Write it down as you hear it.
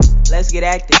get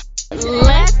active.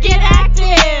 Let's get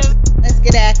active. Let's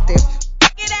get active.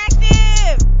 Get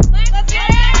active. Let's get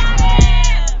active.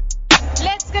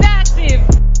 Let's get active.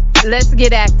 Let's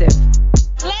get active.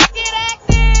 Let's get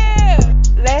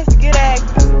active. Let's get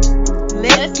active.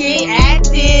 Let's get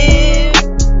active.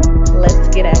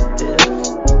 Let's get active.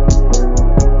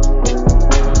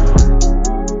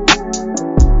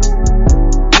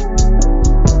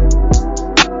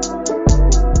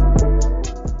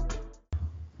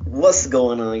 What's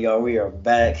going on, y'all? We are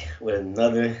back with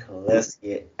another Let's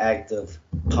Get Active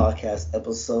podcast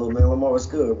episode. Man, Lamar, what's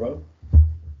good, bro?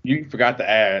 You forgot to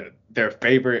add their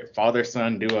favorite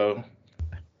father-son duo,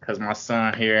 because my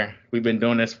son here, we've been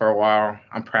doing this for a while.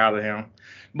 I'm proud of him.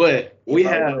 But we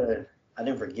have... I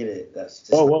didn't forget it. That's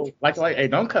just... Whoa. Hey,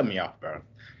 don't cut me off, bro.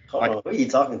 Hold on. Who are you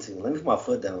talking to? Let me put my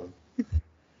foot down.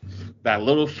 That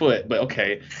little foot, but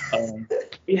okay.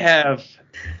 We have...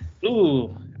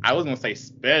 I was going to say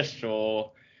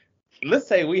special. Let's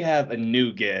say we have a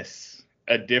new guest,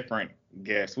 a different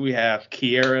guest. We have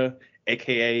Kiera,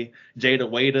 a.k.a. Jada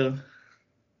Waiter.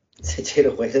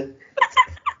 Jada Waiter?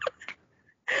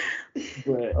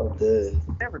 But I'm good.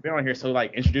 Never been on here, so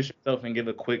introduce yourself and give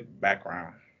a quick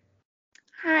background.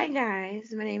 Hi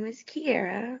guys, my name is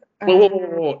Kiera.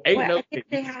 Whoa. I can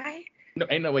say hi. No,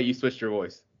 ain't no way you switched your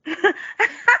voice.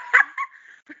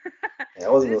 I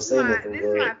wasn't gonna say nothing. This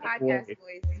is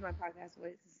my podcast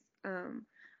voice.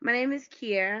 My name is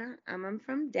Kiera. I'm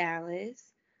from Dallas.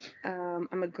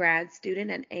 I'm a grad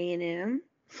student at A&M.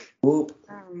 Whoop.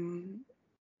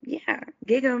 Yeah,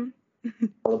 gig 'em.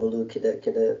 Hullabaloo,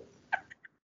 cadet.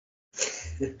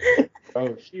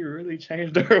 Oh, she really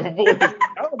changed her voice. I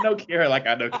don't know Kiera like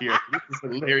I know Kiera. This is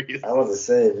hilarious. I want to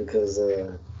say because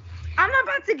I'm not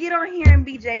about to get on here and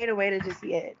be Jada Waiter just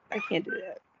yet. I can't do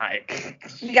that.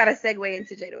 You gotta segue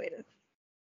into Jada Waiter.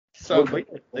 So,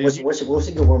 once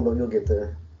you get warmed up, you'll get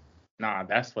there. Nah,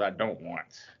 that's what I don't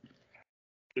want.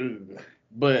 Ugh.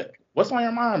 But what's on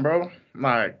your mind, bro?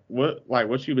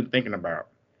 What you been thinking about?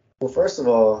 Well, first of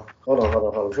all, hold on.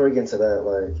 Before we get into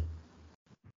that,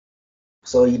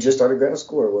 so you just started grad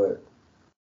school or what?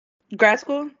 Grad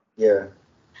school? Yeah.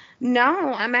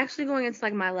 No, I'm actually going into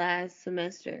my last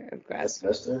semester of grad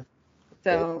school. Semester?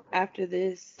 So after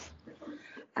this,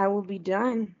 I will be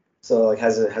done. So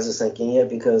has it sank in yet?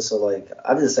 Because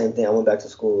I did the same thing. I went back to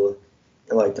school,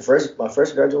 and my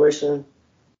first graduation,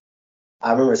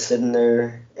 I remember sitting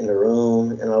there in the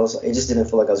room, and it just didn't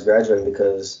feel like I was graduating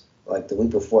because the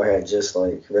week before I had just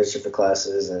registered for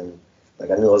classes, and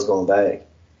I knew I was going back.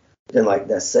 Then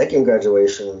that second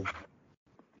graduation,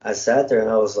 I sat there and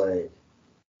I was like,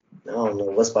 I don't know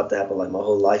what's about to happen. My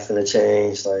whole life gonna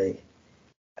change.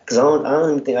 Cause I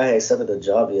don't even think I had accepted a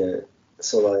job yet.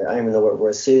 So I didn't even know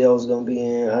what city I was gonna be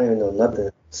in. I didn't even know nothing.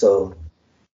 So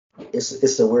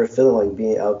it's a weird feeling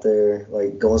being out there,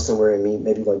 going somewhere and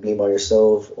maybe being by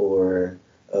yourself or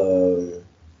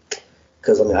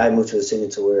cause I moved to a city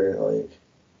to where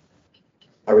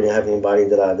I really didn't have anybody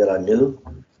that I knew.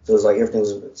 So it was everything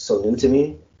was so new to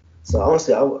me. So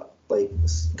honestly, I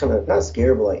kind of not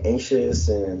scared, but anxious,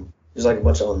 and there's a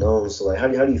bunch of unknowns. So how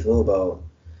do you feel about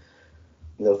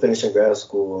finishing grad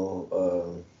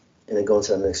school and then going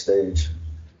to the next stage?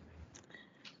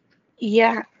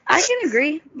 Yeah, I can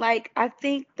agree. I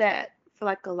think that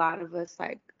for a lot of us,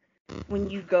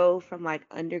 when you go from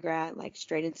undergrad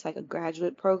straight into a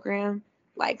graduate program,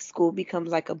 school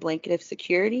becomes a blanket of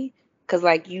security because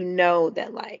that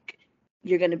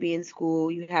you're going to be in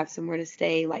school, you have somewhere to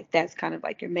stay, that's kind of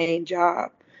your main job.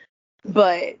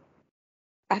 But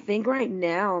I think right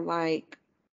now,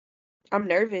 I'm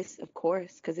nervous, of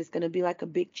course, because it's going to be a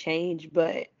big change,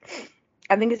 but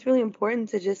I think it's really important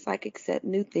to just accept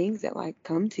new things that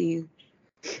come to you.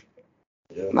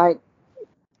 Yeah.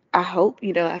 I hope,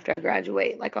 after I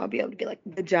graduate, I'll be able to get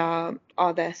the job,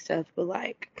 all that stuff, but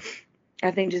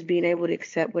I think just being able to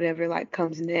accept whatever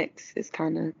comes next is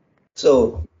kind of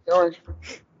so.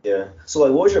 Yeah. So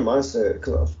what was your mindset?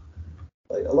 Because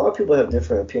a lot of people have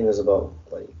different opinions about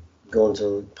going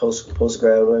to post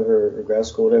grad or whatever, or grad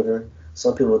school, whatever.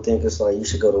 Some people think it's you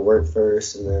should go to work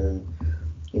first and then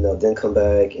then come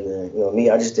back, and then me,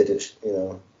 I just did it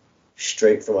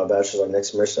straight from my bachelor's.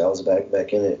 Next semester I was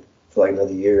back in it for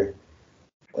another year.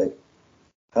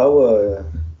 How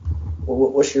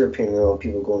what's your opinion on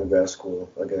people going to grad school?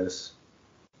 I guess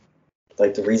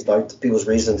the reason, people's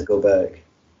reason to go back.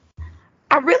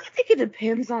 I really think it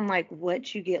depends on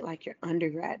what you get your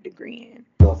undergrad degree in.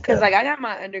 Okay. Because I got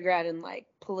my undergrad in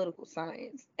political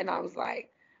science, and I was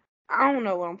I don't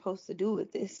know what I'm supposed to do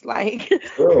with this. What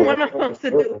am I supposed to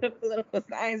do with a political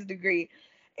science degree?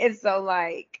 And so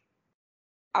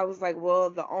I was like, well,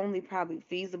 the only probably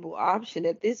feasible option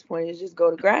at this point is just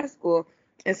go to grad school,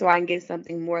 and so I can get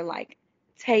something more like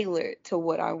tailored to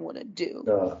what I want to do.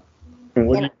 And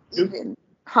what do And you do? even,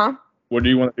 huh? What do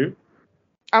you want to do?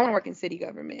 I want to work in city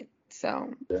government,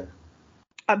 so Yeah.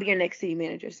 I'll be your next city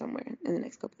manager somewhere in the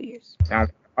next couple of years.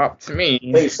 Sounds up to me.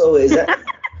 Wait, so is that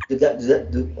do that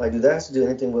have to do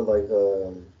anything with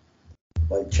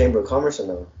like Chamber of Commerce or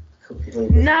no?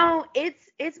 No,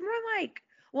 it's more like,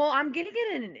 well, I'm getting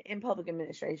it in public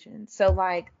administration. So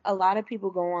like a lot of people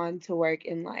go on to work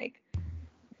in like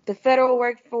the federal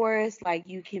workforce. Like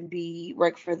you can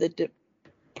work for the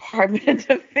Department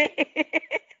of Defense.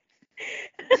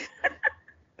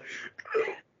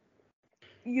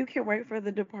 You can work for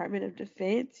the Department of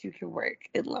Defense. You can work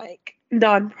in like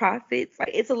nonprofits.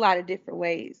 Like it's a lot of different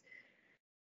ways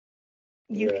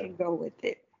you Yeah. can go with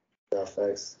it. Yeah,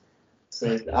 facts.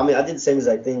 So I mean, I did the same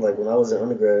exact thing. Like when I was in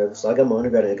undergrad, so I got my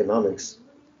undergrad in economics,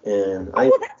 and Oh,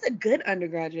 well, that's a good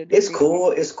undergraduate degree. it's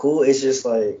cool. It's cool. It's just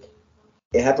like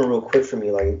it happened real quick for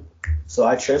me. Like, so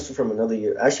I transferred from another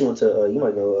year. I actually went to you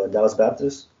might know Dallas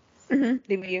Baptist.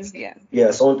 DBU, yeah.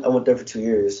 Yeah, so I went there for 2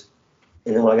 years,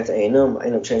 and then when I got to A&M, I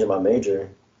ended up changing my major.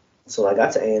 So when I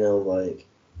got to A&M, like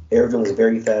everything was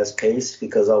very fast paced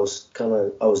because I was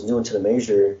new into the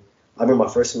major. I remember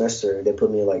my first semester, they put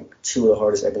me in like 2 of the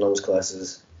hardest economics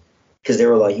classes because they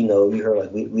were like, you heard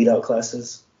like weed out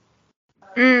classes.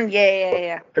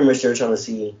 Yeah. Pretty much they were trying to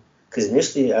see, because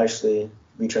initially, actually, to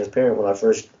be transparent, when I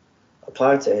first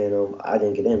applied to A&M, I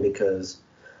didn't get in because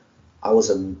I was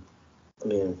a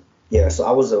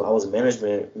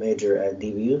management major at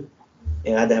DBU,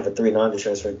 and I had to have a 3.9 to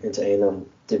transfer into A&M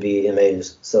to be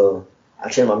MAs. So I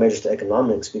changed my major to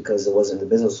economics because it wasn't in the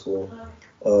business school.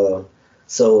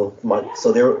 So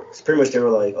they were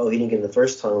like, oh, he didn't get in the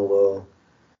first time. Well,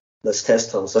 let's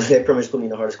test him. So they pretty much put me in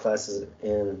the hardest classes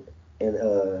in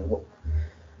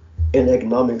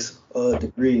economics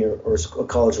degree or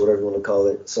college or whatever you want to call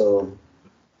it. So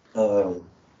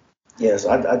yeah, so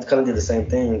I kind of did the same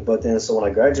thing. But then so when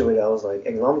I graduated, I was like,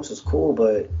 economics was cool,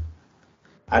 but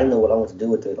I didn't know what I wanted to do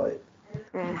with it. Like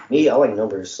me, I like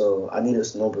numbers, so I needed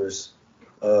some numbers.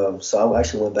 So I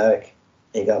actually went back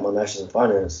and got my master's in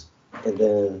finance. And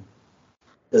then,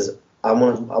 because I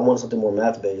wanted something more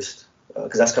math based,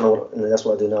 because that's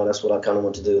what I do now. That's what I kind of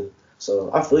want to do. So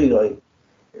I feel you, like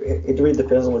it really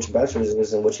depends on what your bachelor's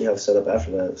is and what you have set up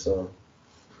after that. So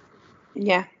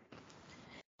Yeah.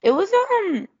 It was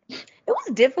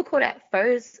difficult at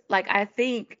first. Like I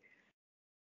think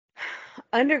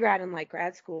undergrad and like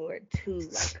grad school are two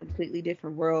like completely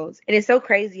different worlds. And it's so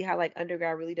crazy how like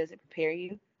undergrad really doesn't prepare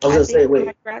you. I was gonna say, wait,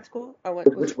 like grad school.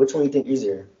 which one you think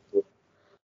easier?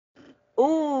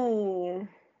 Ooh,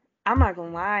 I'm not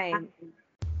gonna lie.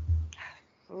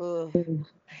 Ugh.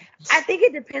 I think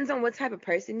it depends on what type of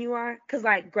person you are. Cause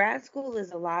like grad school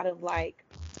is a lot of like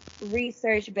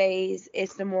research based.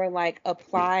 It's the more like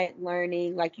applied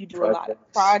learning. Like you do a lot of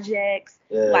projects,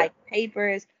 like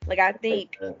papers. Like I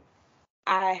think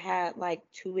I had like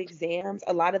 2 exams.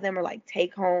 A lot of them are like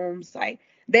take homes. Like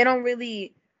they don't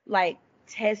really like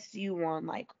test you on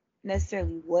like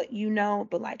necessarily what you know,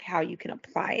 but like how you can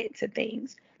apply it to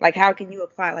things. Like how can you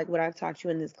apply like what I've taught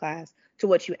you in this class to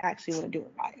what you actually want to do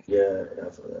in life. Yeah, I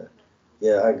feel that.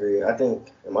 Yeah, I agree. I think,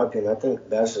 in my opinion,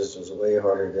 bachelor's was way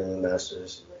harder than the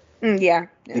master's. Yeah.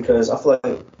 Because I feel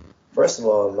like, first of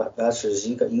all, my bachelor's,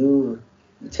 you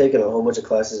taking a whole bunch of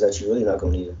classes that you're really not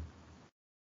gonna need.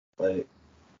 Like,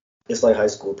 it's like high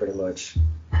school pretty much.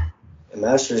 And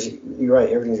master's, you're right,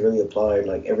 everything's really applied.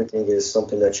 Like everything is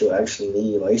something that you'll actually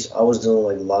need. Like I was doing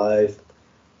like live,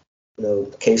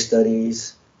 case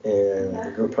studies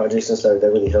and group projects and stuff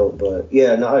that really helped. But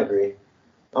yeah, no, I agree.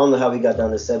 I don't know how we got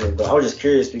down to 7, but I was just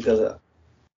curious because I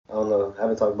don't know, I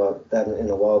haven't talked about that in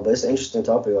a while. But it's an interesting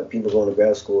topic, like people going to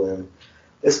grad school, and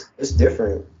it's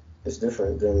different. It's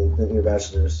different than your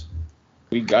bachelor's.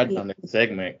 We got on this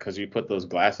segment because you put those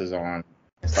glasses on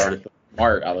and started to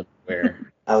smart out of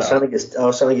nowhere. I was trying to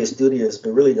get studious,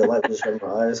 but really the light was hurting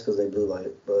my eyes because they blue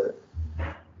light. But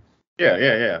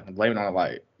yeah. Blame it on the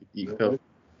light. You feel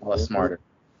a lot smarter.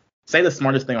 Say the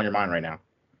smartest thing on your mind right now.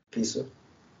 Pizza.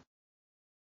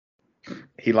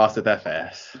 He lost it that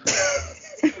fast.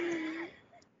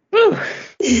 Woo.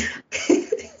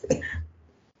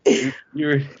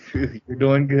 You're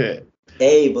doing good.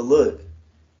 Hey, but look,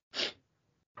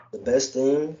 the best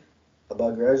thing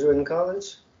about graduating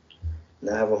college,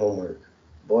 not having homework.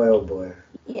 Boy, oh boy.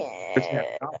 Yeah.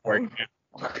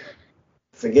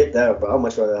 Forget that, bro. I'd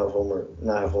much rather have homework,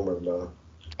 not have homework, bro.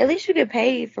 At least you get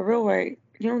paid for real work.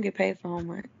 You don't get paid for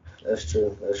homework. That's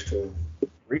true.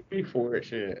 Read for it,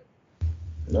 shit.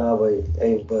 Nah,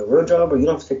 but real job, bro, you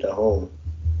don't have to take that home.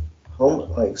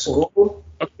 Home, like school.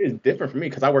 Okay, it's different for me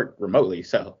because I work remotely.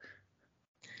 So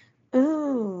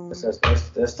Ooh,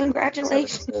 That's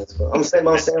congratulations. but I'm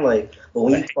saying like, but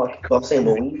when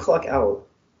you clock out,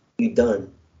 you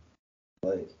done.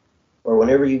 Like, or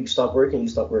whenever you stop working, you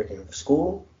stop working.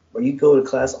 School, or you go to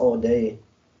class all day,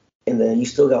 and then you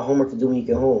still got homework to do when you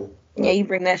get home. Yeah, Like, you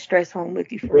bring that stress home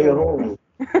with you you for bring it real. home.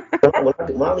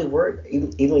 When I leave work,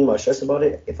 even when I'm stressed about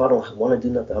it, if I don't want to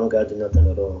do nothing, I don't gotta do nothing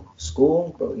at all.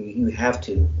 School, bro, you have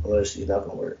to, unless you're not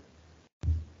gonna work.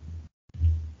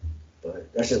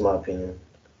 But that's just my opinion.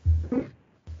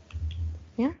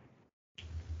 Yeah.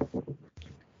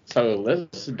 so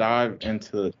let's dive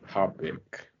into the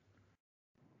topic.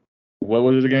 What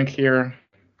was it again, Kira?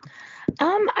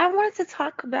 I wanted to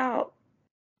talk about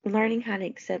learning how to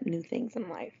accept new things in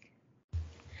life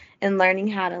and learning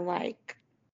how to like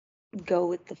go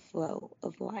with the flow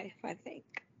of life, I think.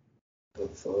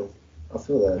 So I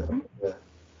feel that. Mhm. Yeah.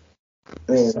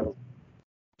 I mean, So,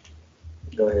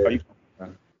 go are you?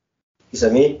 ahead. You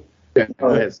said me? Yeah, go Oh,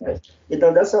 ahead.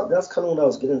 that's kind of what I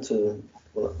was getting to.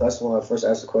 That's when I first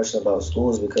asked the question about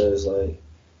schools because like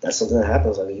that's something that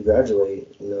happens. Like you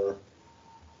graduate, you know.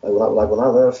 Like when I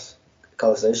left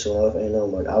College Station, when I left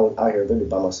A&M, like I was out here literally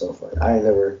by myself. Like I ain't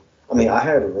never. I mean, I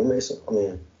had roommates. I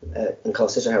mean, in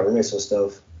College Station, I had roommates and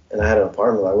stuff, and I had an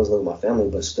apartment. Like, I wasn't living with my family,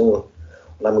 but still,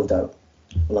 when I moved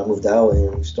out,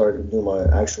 and started doing my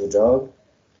actual job,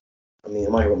 I mean,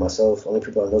 I'm out here with myself. Only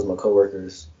people I know is my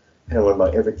coworkers. I had to learn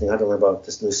about everything. I had to learn about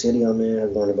this new city I'm in. I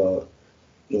had to learn about,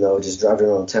 just driving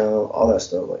around town, all that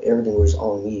stuff. Like everything was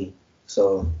on me.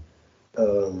 So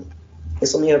um,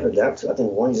 it's something you have to adapt to. I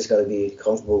think one, you just got to be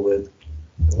comfortable with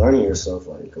learning yourself.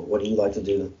 Like, what do you like to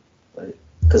do? Like,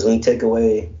 because when you take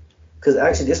away, because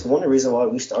actually, this is one of the reasons why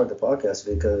we started the podcast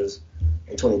because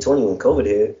in 2020 when COVID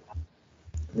hit,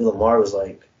 me Lamar was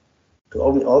like,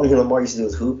 all me and Lamar used to do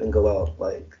was hoop and go out.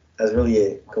 Like, that's really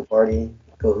it. Go party,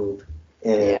 go hoop.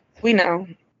 And Yeah, we know.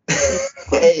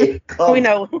 hey, We come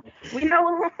know. We know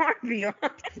what Lamar be on.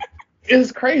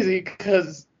 It's crazy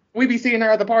because we be seeing her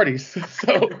at the parties.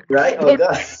 So right? Oh don't,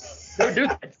 God. don't do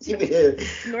that. Yeah.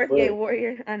 Northgate But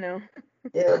Warrior. I know.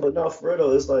 yeah, but no, for real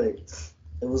though, it was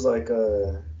like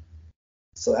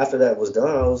so after that was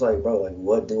done, I was like, bro, like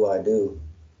what do I do?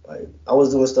 Like I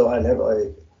was doing stuff I never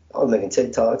like. I was making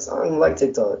TikToks. I don't even like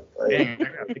TikTok. Like Dang, I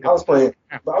gotta think I was playing,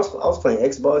 of but I was playing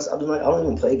Xbox. I don't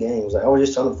even play games. Like I was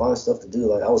just trying to find stuff to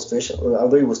do. Like I was fishing. I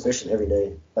literally was fishing every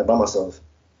day, like by myself.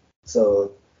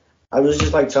 So I was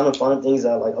just like trying to find things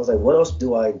that like I was like, what else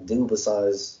do I do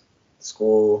besides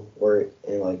school, work,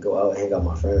 and like go out and hang out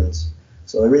with my friends?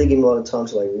 So it really gave me a lot of time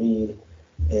to like read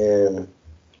and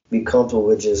be comfortable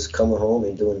with just coming home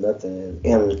and doing nothing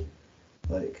and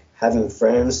like having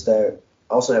friends that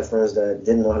also have friends that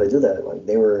didn't know how to do that. Like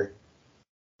they were,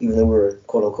 even though we were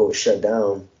quote unquote shut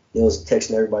down, they was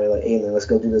texting everybody like, hey man, let's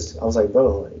go do this. I was like,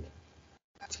 bro, like,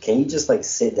 can you just like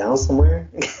sit down somewhere?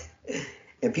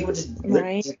 And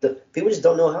Right. people just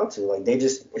don't know how to. Like they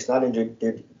just, it's not in their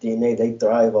DNA. They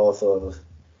thrive off of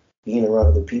being around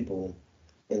other people,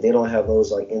 and they don't have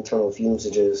those like internal fumes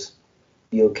to just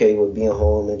be okay with being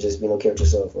home and just being okay with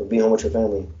yourself or being home with your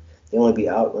family. They want to be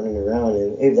out running around,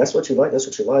 and hey, that's what you like. That's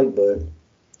what you like. But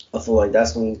I feel like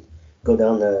that's when you go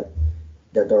down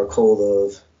that dark hole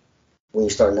of when you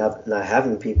start not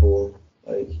having people.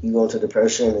 Like you go into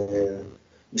depression and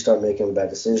you start making bad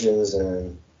decisions,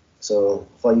 and so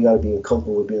I feel like you got to be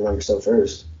comfortable with being around yourself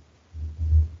first.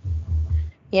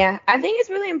 Yeah, I think it's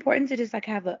really important to just like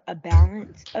have a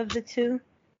balance of the two.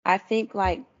 I think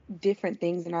like different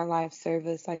things in our life serve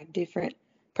us like different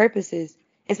purposes,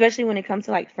 especially when it comes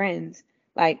to like friends.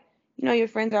 Like, your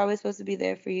friends are always supposed to be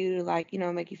there for you to like,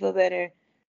 make you feel better,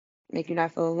 make you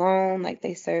not feel alone. Like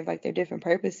they serve like their different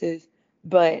purposes.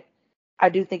 But I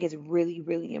do think it's really,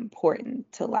 really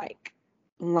important to like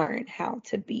learn how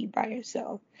to be by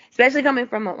yourself, especially coming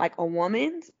from like a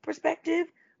woman's perspective.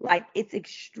 Like it's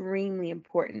extremely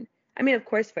important. I mean, of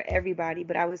course, for everybody,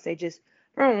 but I would say just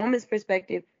from a woman's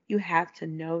perspective, you have to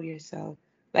know yourself.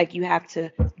 Like you have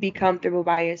to be comfortable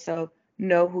by yourself,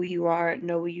 know who you are,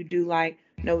 know what you do like,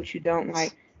 know what you don't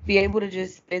like, be able to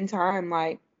just spend time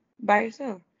like by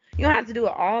yourself. You don't have to do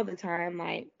it all the time,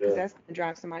 like, because Yeah. that's gonna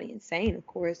drive somebody insane, of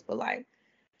course. But like,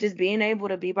 just being able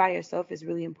to be by yourself is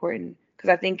really important because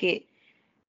I think it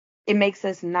makes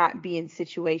us not be in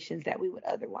situations that we would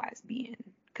otherwise be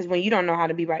in. Because when you don't know how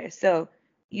to be by yourself,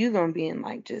 you're gonna be in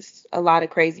like just a lot of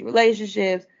crazy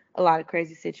relationships, a lot of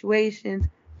crazy situations,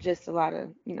 just a lot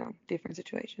of different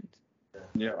situations.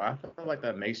 Yeah, I feel like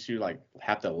that makes you like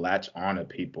have to latch on to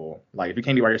people. Like if you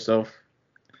can't be by yourself,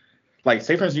 like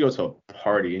say for instance you go to a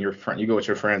party and you go with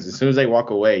your friends. As soon as they walk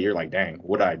away, you're like, dang,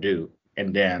 what did I do?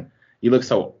 And then you look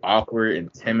so awkward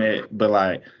and timid. But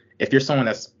like if you're someone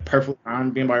that's perfectly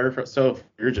fine being by yourself,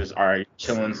 you're just all right,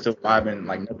 chilling, still vibing,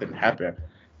 like nothing happened.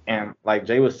 And like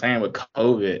Jay was saying with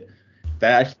COVID,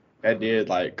 that did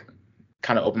like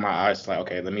kind of open my eyes to like,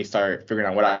 okay, let me start figuring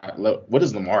out what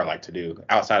does Lamar like to do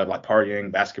outside of like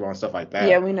partying, basketball, and stuff like that.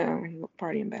 Yeah, we know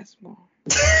party and basketball.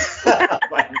 Oh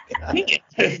my God.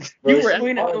 You were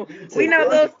We know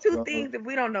those two things if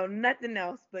we don't know nothing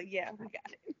else. But yeah, we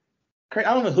got it. Craig,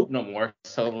 I don't know hoop no more,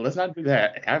 so let's not do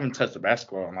that. I haven't touched the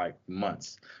basketball in like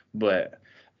months, but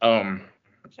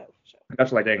Sure.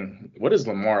 that's like, dang, what is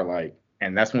Lamar like?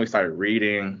 And that's when we started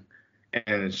reading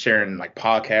and sharing like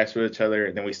podcasts with each other.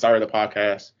 And then we started the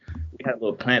podcast. We had a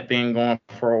little plant thing going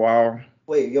for a while.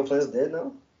 Wait, your plant's dead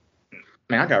now?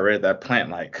 Man, I got rid of that plant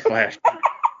like last.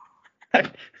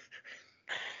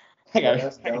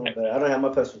 That's dumb, but I don't have my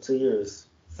plants for 2 years.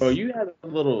 Bro, you had a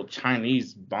little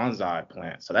Chinese bonsai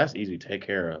plant, so that's easy to take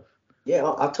care of.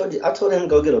 Yeah, I told him to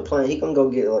go get a plant. He gonna go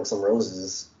get like some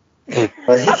roses. Like,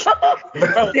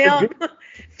 Damn.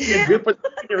 It's good for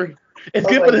the scenery. It's I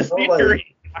was good for the like, bro,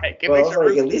 scenery. Like, it bro, I makes was your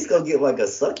like, room. at least go get like a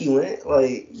succulent.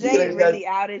 Like, you Jay know, really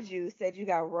outed you. Said you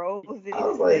got roses. I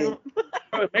was like,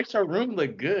 Bro, it makes your room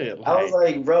look good. I was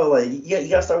like, bro, like, you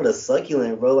gotta start with a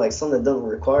succulent, bro. Like, something that doesn't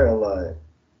require a lot.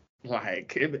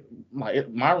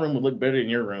 My room would look better than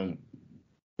your room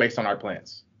based on our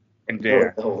plants. And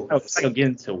then Oh, I'll get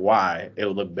into why it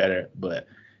would look better, but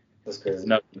that's crazy.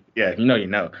 no, yeah, you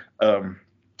know.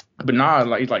 But nah,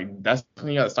 like that's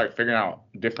when you gotta start figuring out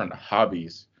different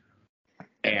hobbies.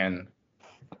 And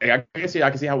I can see how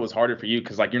it was harder for you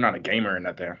because like you're not a gamer or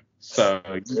nothing, so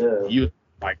Yeah. you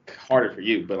like harder for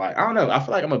you. But like I don't know, I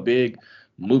feel like I'm a big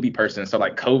movie person, so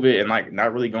like COVID and like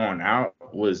not really going out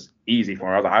was easy for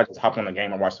me. I was like, I just hop on the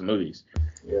game and watch the movies.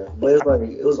 Yeah, but it's like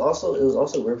it was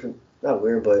also weird. Not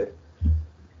weird, but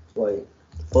like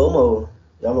FOMO.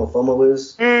 Y'all know what FOMO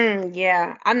is?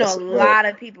 Yeah, I know It's- a lot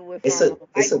of people with It's a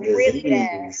FOMO. Really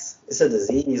bad. disease. It's a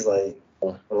disease. Like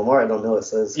Lamar don't know it,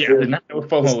 so it's Yeah, fear, I not know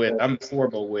FOMO with. I'm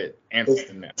horrible with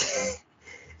answering that.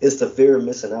 it's the fear of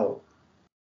missing out.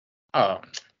 Oh,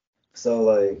 So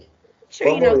like Sure,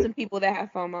 you know FOMO some people that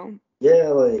have FOMO. yeah,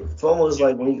 like FOMO is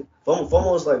like when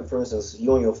FOMO is like, for instance,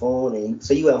 you on your phone and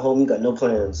you at home, you got no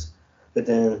plans, but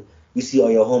then you see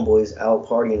all your homeboys out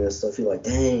partying and stuff. You're like,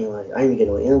 dang, like I didn't get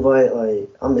no invite. Like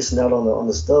I'm missing out on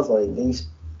the stuff. Like then you.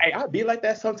 hey, I'd be like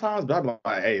that sometimes, but I'm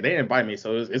like, hey, they didn't invite me,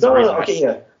 so it's No, a reason. okay,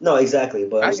 yeah, no, exactly.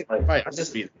 But I it's get like invite. I it's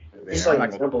just just be. it's I'm like not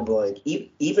an gonna- example, but like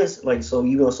even like so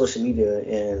you go on social media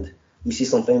and you see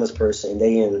some famous person,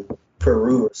 they in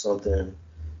Peru or something,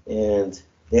 and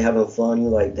they having fun.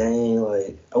 You're like, dang,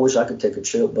 like I wish I could take a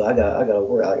trip, but I gotta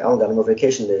work. Like, I don't got no more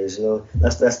vacation days. You know,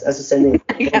 that's the same thing.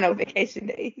 You got no vacation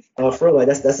days. For real, like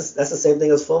that's the same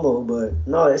thing as FOMO, but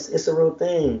no, it's a real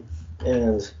thing,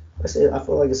 and I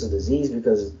feel like it's a disease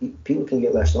because people can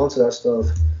get latched onto that stuff.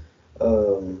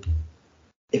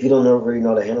 If you don't really know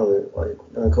how to handle it, like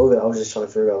during COVID, I was just trying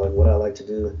to figure out like what I like to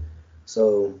do.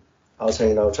 So I was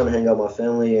trying to hang out with my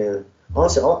family, and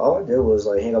honestly, all I did was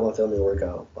like hang out with my family and work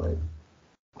out. Like,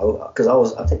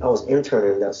 I think I was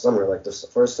interning that summer, like the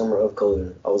first summer of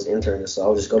COVID. I was interning, so I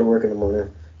would just go to work in the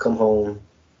morning, come home,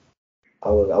 I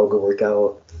would go work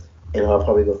out, and I'll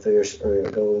probably go fish or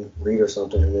go read or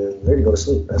something, and then ready to go to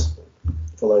sleep. That's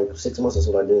for like 6 months. That's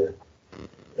what I did,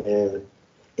 and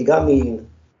it got me.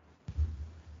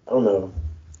 I don't know.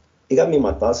 It got me in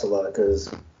my thoughts a lot because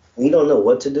when you don't know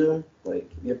what to do, like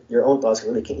your own thoughts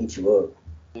really can eat you up.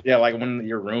 Yeah, like when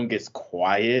your room gets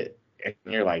quiet and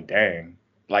you're like, dang,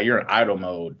 like you're in idle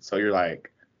mode, so you're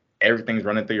like everything's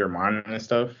running through your mind and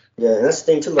stuff. Yeah, and that's the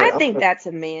thing too. Like I think that's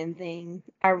a man thing.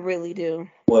 I really do.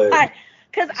 what.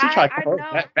 Because She tried to I hold know,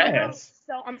 that I know fast.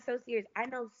 so I'm so serious. I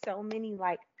know so many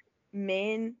like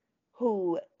men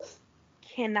who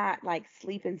cannot like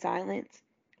sleep in silence.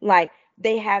 Like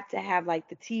they have to have like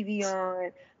the TV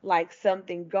on, like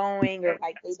something going, or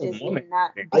like they It's a just woman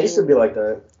not. thing. I used to be like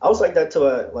that. I was like that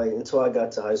until I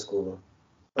got to high school.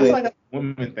 I feel like that's a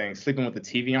woman thing, sleeping with the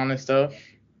TV on and stuff.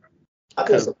 I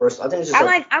think it's the first. I think it's just.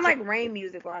 I like rain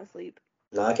music while I sleep.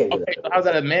 No, I can't do Okay, that. so how's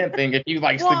that a man thing if you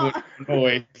like sleeping with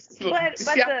noise? But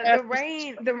See how the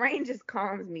fast- rain just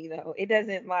calms me though. It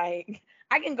doesn't like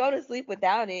I can go to sleep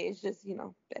without it. It's just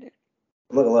better.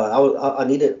 I'm not gonna lie.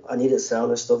 I needed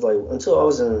sound and stuff like until I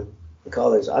was in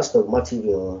college. I still my TV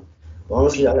on. But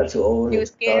honestly, I got too old. You were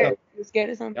scared. You were scared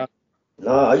of something.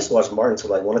 Nah, I used to watch Martin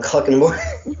until like 1 o'clock in the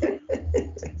morning.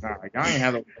 Nah, y'all ain't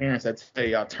have those parents that tell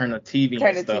y'all turn the TV Turn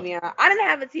and the stuff. TV on. I didn't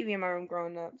have a TV in my room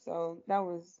growing up, so that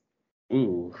was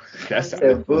Ooh, that's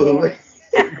Said boo.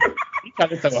 you trying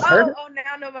to say her? Oh,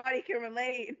 now nobody can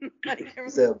relate. Nobody can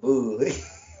relate. Said boo.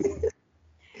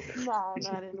 No,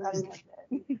 I didn't have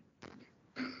that.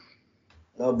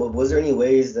 No, but was there any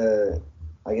ways that,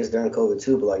 I guess during COVID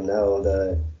too, but like now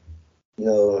that, you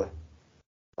know,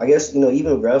 I guess,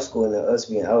 even grad school and us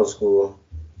being out of school,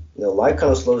 life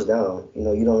kind of slows down. You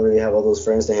don't really have all those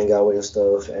friends to hang out with and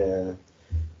stuff. And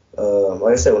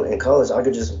like I said, in college, I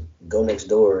could just go next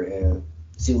door and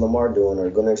see what Lamar doing, or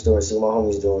go next door and see what my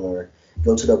homies doing, or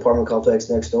go to the apartment complex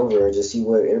next over and just see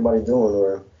what everybody's doing,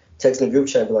 or text in the group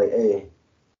chat, be like, hey,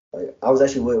 like, I was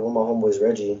actually with one of my homeboys,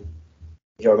 Reggie.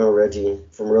 If y'all remember Reggie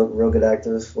from Real Good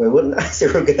Active. Wait, what did I say?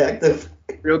 Real Good Active?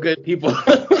 Real good people.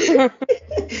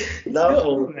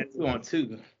 No. That's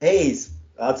 2-on-2. Hayes.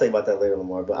 I'll tell you about that later,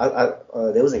 Lamar.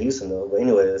 But they was in Houston though. But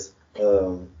anyways, they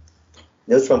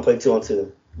was trying to play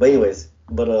 2-on-2. But anyways,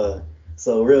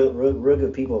 so real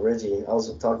good people, Reggie. I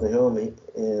was talking to him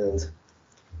and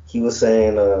he was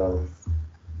saying, what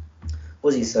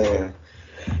was he saying?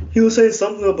 He was saying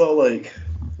something about like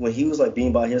when he was like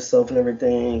being by himself and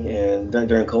everything, and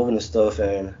during COVID and stuff,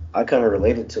 and I kind of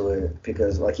related to it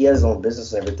because like he has his own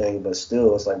business and everything, but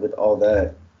still, it's like with all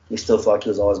that, he still felt like he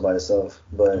was always by himself.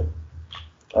 But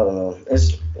I don't know,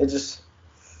 it's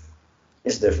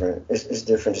different. It's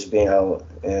different just being out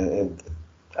and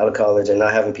out of college and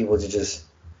not having people to just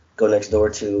go next door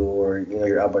to, or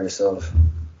you're out by yourself.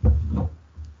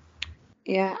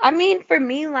 Yeah, I mean, for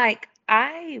me, like,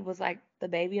 I was like the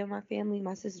baby of my family.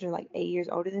 My sister like 8 years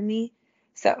older than me.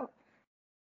 So,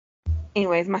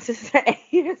 anyways, my sister 8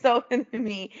 years older than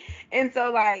me. And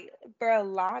so, like, for a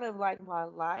lot of like my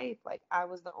life, like, I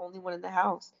was the only one in the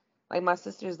house. Like, my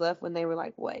sisters left when they were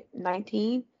like, what,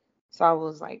 19? So I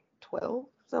was like 12,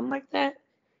 something like that.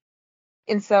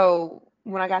 And so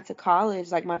when I got to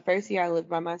college, like my first year I lived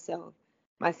by myself.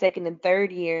 My second and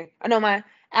third year,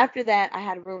 after that I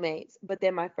had roommates. But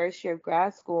then my first year of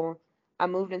grad school, I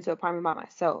moved into an apartment by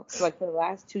myself. So like for the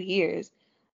last 2 years,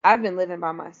 I've been living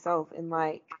by myself, and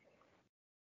like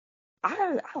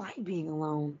I like being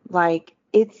alone. Like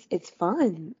it's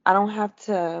fun. I don't have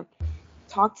to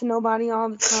talk to nobody all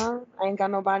the time. I ain't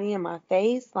got nobody in my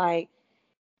face. Like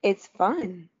it's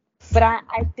fun. But I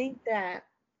think that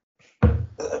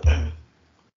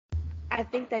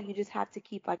you just have to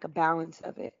keep like a balance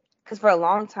of it. Because for a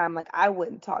long time, like I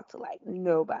wouldn't talk to like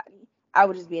nobody. I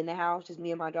would just be in the house, just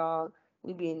me and my dog.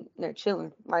 We'd be in there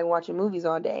chilling, like watching movies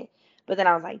all day. But then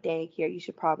I was like, dang, Kiera, you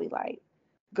should probably like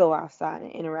go outside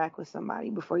and interact with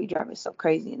somebody before you drive yourself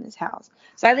crazy in this house.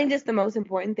 So I think just the most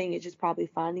important thing is just probably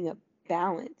finding a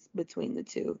balance between the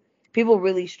two. People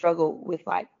really struggle with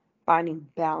like finding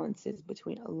balances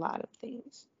between a lot of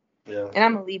things. Yeah. And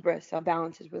I'm a Libra, so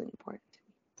balance is really important.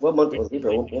 What month was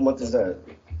Libra? What month is that?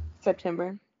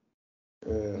 September.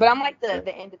 Mm, But I'm like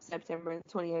the end of September,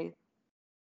 28th.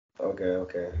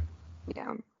 okay.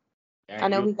 Yeah. And I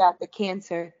know you- we got the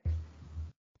Cancer,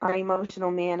 our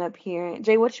emotional man up here.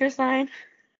 Jay, what's your sign?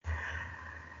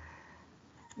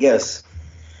 Yes.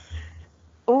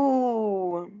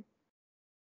 Ooh.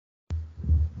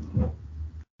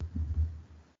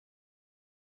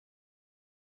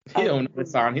 He don't know the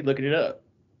sign. He looking it up.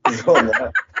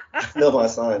 No, I know my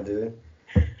sign, dude.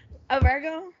 A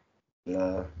Virgo?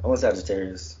 Nah, I'm a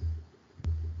Sagittarius.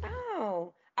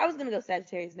 Oh. I was gonna go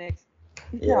Sagittarius next.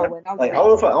 Yeah. No, I wouldn't. Like I don't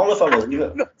know if I believe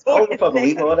it. I don't know if I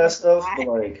believe in all that stuff, but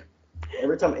like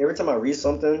every time I read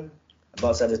something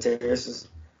about Sagittarius,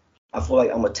 I feel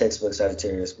like I'm a textbook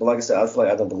Sagittarius. But like I said, I feel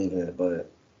like I don't believe in it.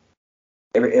 But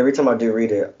every time I do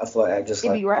read it, I feel like I just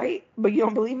It'd like be right, but you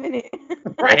don't believe in it.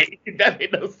 Right. That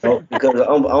made no sense. no, because I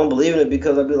don't believe in it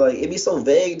because I'd be like it'd be so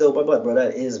vague though. But I'm like, bro,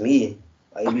 that is me.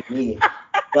 Like it'd be me.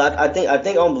 But I think I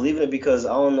don't believe in it because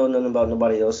I don't know nothing about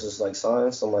nobody else's like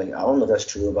signs. So I'm like, I don't know if that's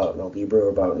true about no Libra or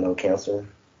about no Cancer.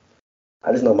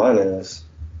 I just know mine is.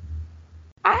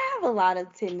 I have a lot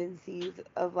of tendencies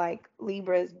of like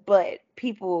Libras, but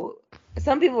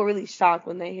some people are really shocked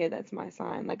when they hear that's my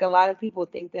sign. Like a lot of people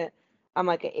think that I'm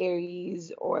like an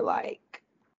Aries or like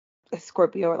a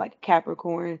Scorpio or like a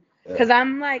Capricorn. Yeah. Because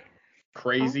I'm like,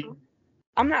 Crazy.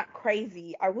 I'm not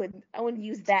crazy. I wouldn't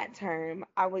use that term.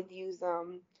 I would use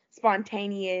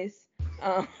spontaneous,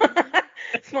 um,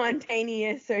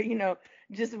 spontaneous, or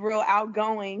just real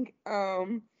outgoing.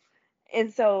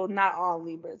 And so not all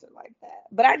Libras are like that.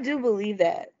 But I do believe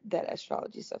that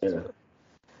astrology stuff is Yeah. real.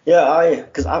 Yeah,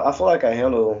 because I feel like I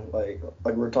handle like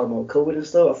we were talking about COVID and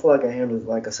stuff. I feel like I handle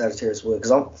like a Sagittarius would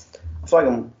because I feel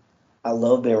like I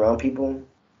love being around people,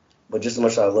 but just as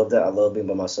much as I love that, I love being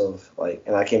by myself. Like,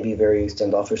 and I can be very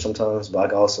standoffish sometimes, but I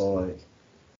can also like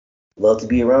love to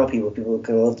be around people. People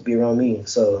can love to be around me.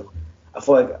 So I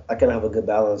feel like I kind of have a good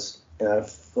balance, and I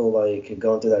feel like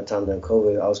going through that time during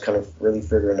COVID, I was kind of really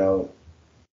figuring out,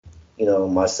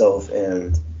 myself,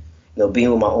 and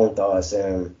being with my own thoughts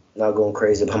and not going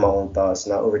crazy about my own thoughts,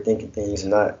 not overthinking things,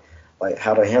 and not like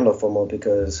how to handle FOMO,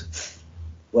 because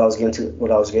what I was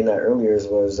getting at earlier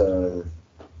was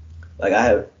like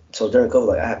during COVID,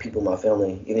 like I had people in my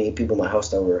family, even people in my house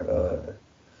that were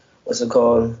what's it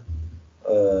called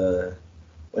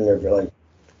when they're like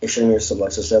extremely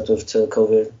susceptible to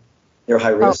COVID. They're high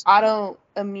risk.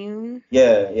 Autoimmune.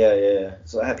 Yeah.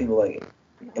 So I had people like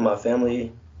in my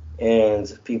family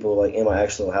and people like in my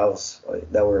actual house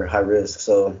like that were high risk.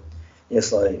 So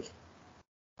it's like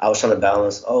I was trying to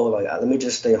balance. Oh, like let me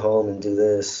just stay home and do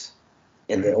this,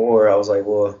 and then or I was like,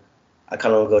 well, I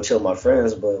kind of want to go chill with my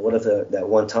friends, but what if that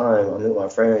one time I'm with my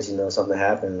friends, something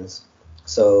happens?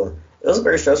 So it was a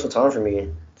very stressful time for me,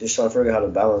 just trying to figure out how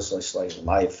to balance like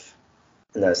life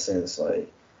in that sense.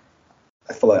 Like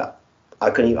I feel like I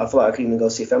couldn't even go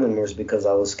see family members because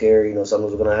I was scared, something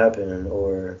was gonna happen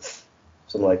or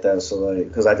something like that. So like,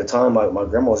 because at the time my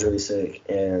grandma was really sick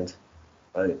and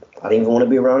like I didn't even want to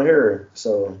be around her.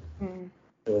 So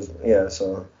it was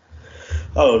So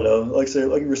I don't know. Like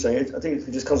you were saying, I think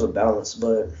it just comes with balance.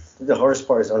 But the hardest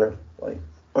part is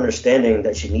understanding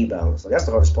that you need balance. Like that's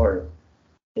the hardest part,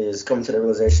 is coming to the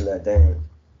realization that dang,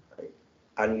 like,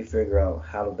 I need to figure out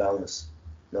how to balance,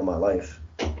 my life.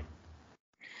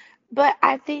 But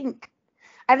I think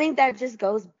that just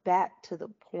goes back to the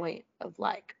point of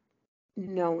like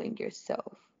knowing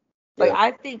yourself. Like Yeah.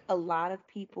 I think a lot of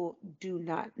people do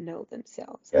not know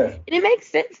themselves. Yeah. And it makes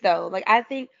sense though. Like I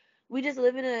think we just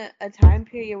live in a time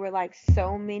period where like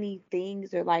so many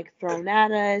things are like thrown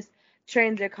at us.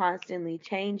 Trends are constantly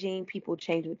changing. People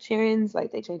change with trends,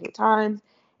 like they change with times.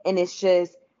 And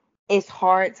it's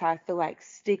hard to, I feel like,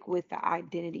 stick with the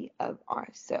identity of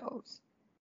ourselves.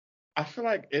 I feel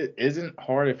like it isn't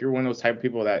hard if you're one of those type of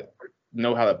people that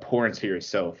know how to pour into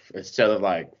yourself instead of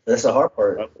like That's the hard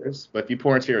part. others. But if you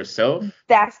pour into yourself,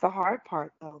 That's the hard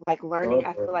part though. Like learning, I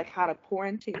hard feel part. like, how to pour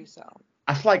into yourself.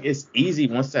 I feel like it's easy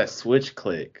once that switch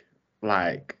click.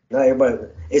 Like Not everybody.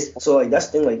 It's so like that's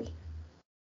the thing. Like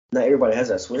not everybody has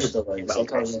that switch though. Like Okay.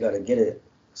 sometimes you gotta get it.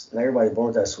 Not everybody's born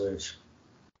with that switch.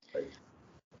 Like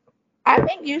I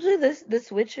think usually the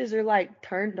switches are like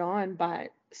turned on by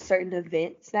certain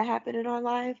events that happen in our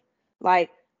life.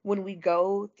 Like when we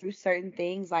go through certain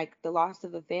things like the loss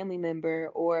of a family member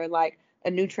or like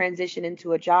a new transition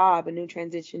into a job, a new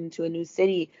transition to a new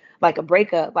city, like a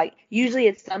breakup. Like usually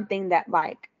it's something that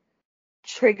like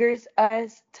triggers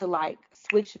us to like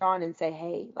switch it on and say,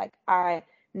 hey, like I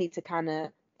need to kind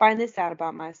of find this out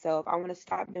about myself. I want to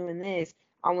stop doing this.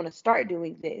 I want to start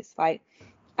doing this. Like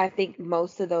I think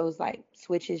most of those like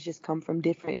switches just come from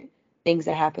different things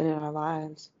that happen in our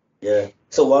lives. yeah.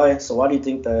 So why do you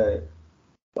think that?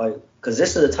 Like, because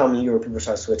this is the time of year where people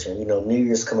start switching. New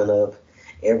Year's coming up.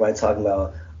 Everybody talking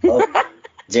about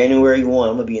January 1.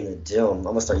 I'm gonna be in the gym. I'm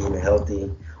gonna start eating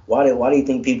healthy. Why do you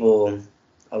think people?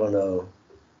 I don't know.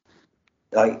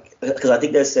 Like, because I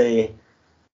think they say,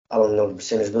 I don't know the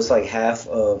percentage, but it's like half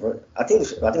of. I think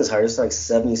it's higher. It's like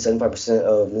 75%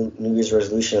 of New Year's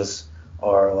resolutions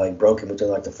are like broken within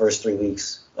like the first 3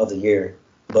 weeks of the year.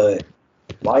 But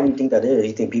why do you think that is? Do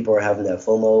you think people are having that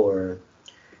FOMO, or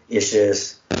it's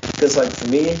just because like for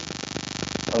me,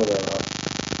 I don't know.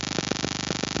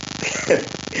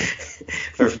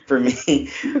 for me,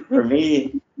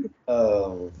 I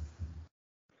don't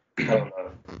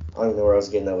know. I don't know where I was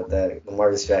getting at with that.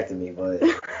 Lamar distracted me, but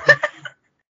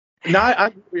no, I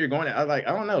get where you're going at. I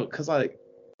don't know, cause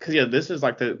yeah, this is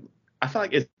like I feel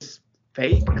like it's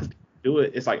fake. Cause do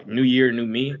it. It's like new year, new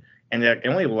me, and it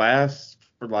only lasts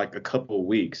for like a couple of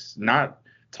weeks. Not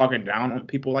talking down on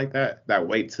people like that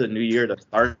wait till new year to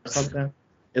start something.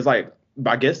 It's like,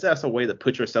 but I guess that's a way to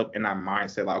put yourself in that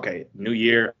mindset. Like, okay, new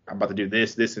year, I'm about to do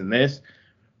this, this, and this.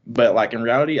 But like in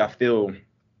reality, I feel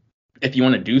if you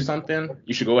want to do something,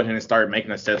 you should go ahead and start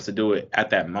making the steps to do it at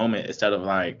that moment instead of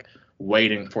like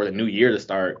waiting for the new year to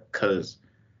start. Cause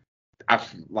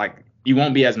you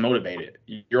won't be as motivated.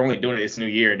 You're only doing it this new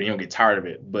year and then you'll get tired of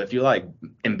it. But if you like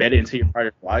embed it into your part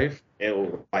of life,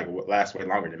 it'll like last way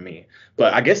longer than me.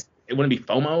 But I guess it wouldn't be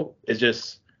FOMO. It's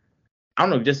just, I don't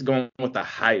know, just going with the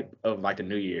hype of like the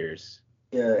New Year's.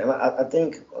 yeah, and I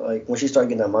think like once you start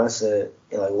getting that mindset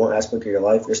in like one aspect of your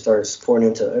life, it starts pouring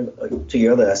into to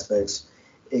your other aspects.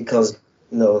 Because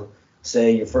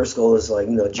say your first goal is like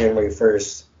January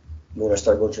 1st, you want to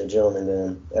start going to the gym, and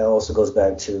then that also goes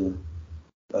back to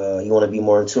you want to be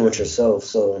more in tune with yourself.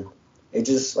 So it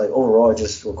just like overall it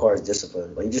just requires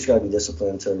discipline. Like you just gotta be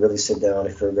disciplined to really sit down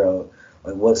and figure out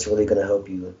like what's really gonna help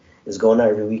you. is going out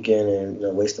every weekend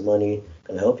and wasting money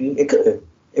gonna help you? It could.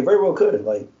 It very well could.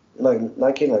 Like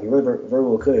not kidding. Like it really very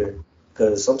well could.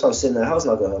 Because sometimes sitting in the house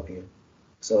not gonna help you.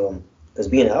 So because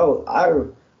being out, I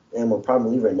am a prime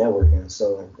believer in networking.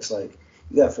 So it's like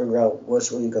you gotta figure out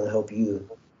what's really gonna help you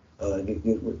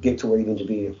get to where you need to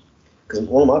be. Because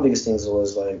one of my biggest things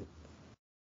was like,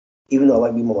 even though I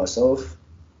like being by myself,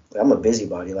 like, I'm a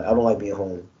busybody. Like I don't like being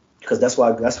home. Because that's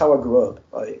how I grew up.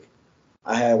 Like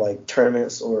I had like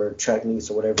tournaments or track meets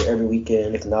or whatever every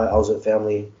weekend. If not, I was with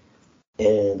family,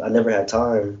 and I never had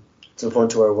time to the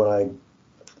point to where when I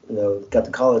got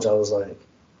to college, I was like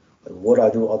what do I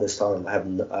do all this time? I have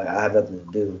nothing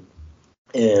to do,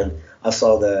 and I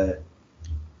saw that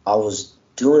I was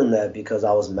doing that because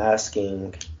I was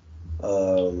masking,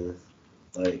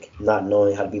 like not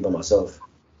knowing how to be by myself.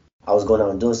 I was going out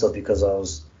and doing stuff because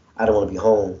I didn't want to be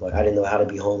home. Like I didn't know how to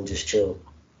be home, just chill,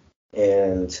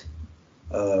 and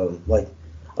like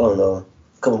I don't know,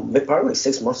 probably like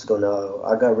 6 months ago now,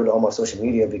 I got rid of all my social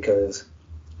media because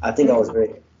I think I was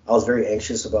very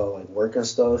anxious about like work and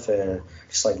stuff and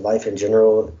just like life in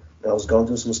general. And I was going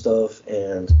through some stuff,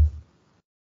 and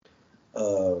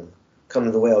kind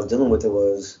of the way I was dealing with it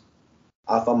was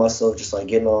I found myself just like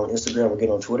getting on Instagram or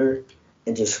getting on Twitter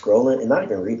and just scrolling and not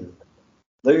even reading.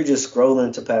 Literally just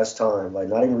scrolling to pass time, like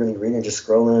not even really reading, just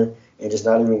scrolling and just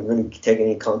not even really taking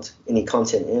any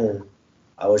content in.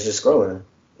 I was just scrolling,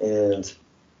 and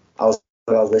I was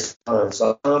wasting time.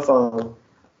 So I kind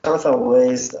of found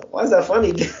ways. Why is that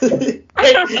funny, dude?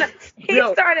 He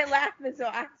started laughing, so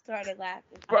I started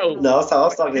laughing. Bro, No, I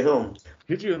was talking to him.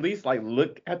 Did you at least like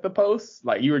look at the post?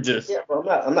 Like you were just. Yeah, bro,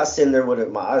 I'm not sitting there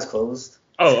with my eyes closed.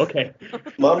 Oh, okay.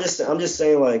 But I'm just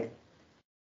saying like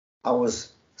I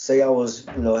was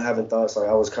having thoughts, like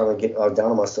I was kind of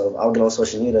down on myself. I'll get on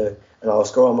social media and I'll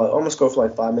scroll. I'm like, I'm gonna scroll for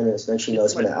like 5 minutes. Next thing you know,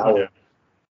 it's been an hour.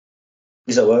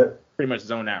 You said what? Pretty much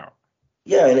zone out.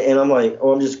 Yeah, and I'm like,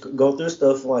 I'm just going through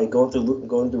stuff, like going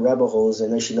through rabbit holes,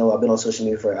 and then I've been on social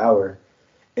media for an hour,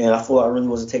 and I feel like I really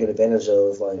wasn't taking advantage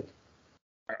of like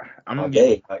my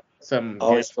day. Like I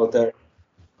always felt that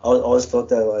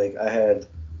like I had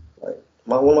like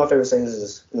one of my favorite sayings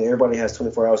is, everybody has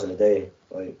 24 hours in a day.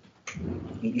 Like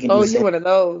you can. Oh, you one of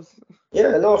those?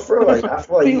 Yeah, no, for real. Like I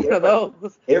feel like one of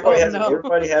those.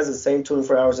 everybody has the same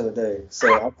 24 hours in a day.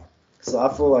 So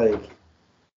I feel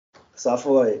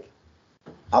like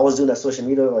I was doing that social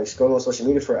media, like scrolling on social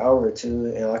media for an hour or two,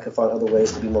 and I could find other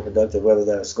ways to be more productive, whether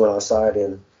that's going outside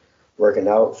and working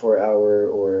out for an hour,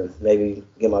 or maybe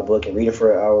get my book and reading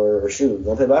for an hour, or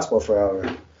go play basketball for an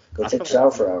hour, go take a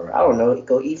shower for an hour. I don't know,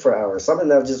 go eat for an hour. Something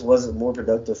that just wasn't more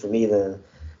productive for me than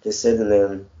just sitting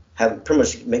there and pretty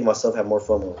much make myself have more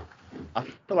FOMO. I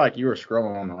feel like you were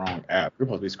scrolling on the wrong app. You're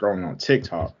supposed to be scrolling on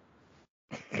TikTok.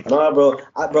 Nah,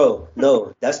 bro,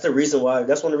 no. That's one of the reasons why I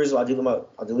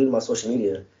deleted my social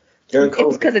media during COVID.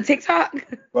 It's because of TikTok.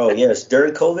 Bro, yes,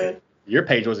 during COVID. Your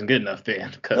page wasn't good enough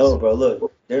then. No, bro,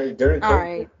 look, during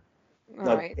COVID.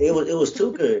 All right. It was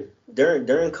too good. During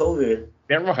COVID.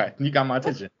 Damn right, you got my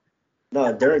attention.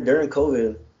 No, during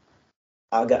COVID,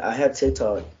 I had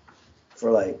TikTok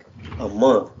for like a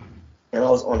month, and I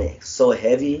was on it so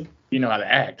heavy. You know how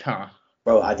to act, huh?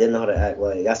 Bro, I didn't know how to act.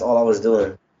 Like that's all I was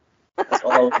doing. That's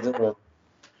all I was doing.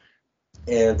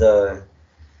 And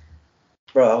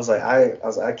bro, I was like,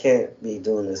 I can't be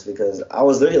doing this because I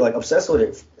was literally like obsessed with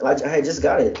it. I had just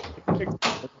got it.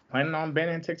 Planning on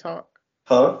banning TikTok?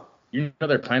 Huh? You know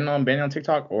they're planning on banning on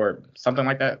TikTok or something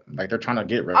like that. Like they're trying to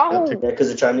get rid Oh. of TikTok. Yeah, because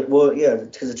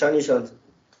the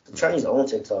Chinese own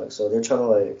TikTok, so they're trying to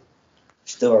like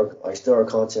steal our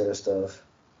content and stuff.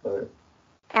 But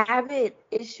Abbott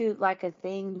issued like a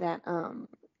thing that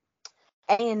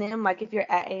A&M, like if you're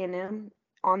at A&M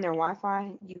on their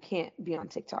Wi-Fi, you can't be on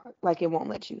TikTok. Like it won't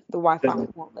let you. The Wi-Fi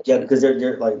won't let you. yeah, because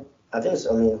they're like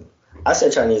I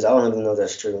said Chinese. I don't even know if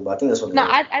that's true, but I think that's what. No,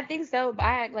 I think so. But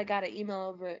I like got an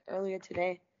email over it earlier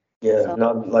today. Yeah, So-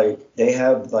 no, like they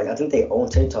have like I think they own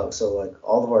TikTok, so like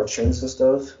all of our trends and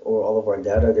stuff or all of our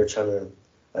data, they're trying to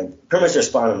like pretty much they're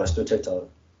spying on us through TikTok.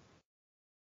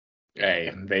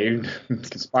 Hey, they can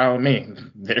spy on me.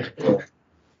 They're Yeah.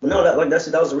 But no, that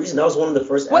was the reason. That was one of the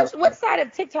first apps. What side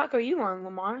of TikTok are you on,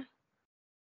 Lamar?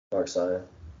 Dark side.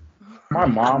 my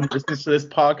mom listens to this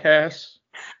podcast.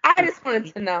 I just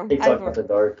wanted to know. TikTok after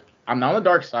dark. I'm not on the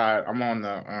dark side. I'm on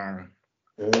the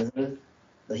Mm-hmm.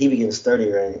 He be getting sturdy,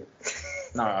 right?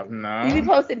 no. You be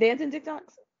posting dancing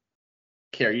TikToks?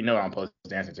 Care, you know I don't post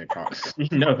dancing TikToks.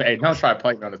 You know, hey, don't try to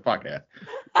play me on this podcast.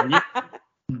 I'm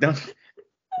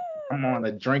on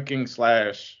the drinking /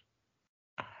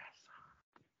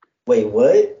 Wait,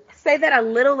 what? Say that a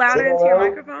little louder Say that into your loud.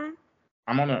 microphone.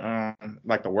 I'm on the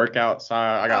like the workout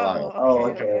side. I got a lot of Oh,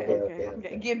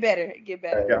 okay. Get better.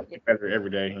 I got to get better every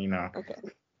day, you know. Okay.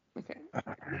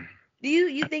 Do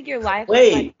you think your life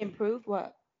Wait. like improved?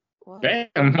 What?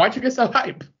 Damn, why'd you get so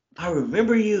hype? I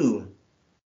remember you.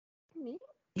 Me? You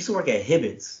used to work at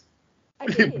Hibbett's. I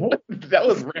did. What? That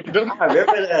was random. I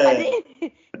remember that. I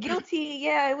did. Guilty.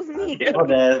 Yeah, it was me. Yeah. My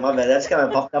bad. That's kind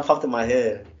of popped in my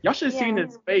head. Y'all should have seen Yeah.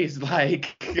 his face.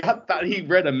 Like, I thought he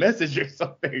read a message or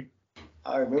something.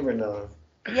 I remember now.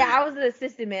 Yeah, I was the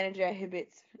assistant manager at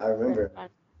Hibbett's. I remember.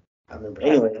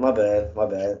 Anyway, my bad.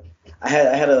 I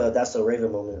had a That's a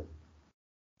Raven moment.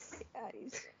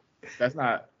 That's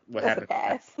not what That's the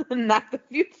happened. past, not the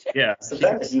future. Yeah. That's the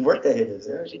best. You worked at Hibbett's,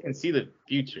 yeah? She can see the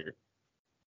future.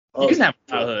 Oh, You can have shit.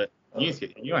 childhood. Oh, You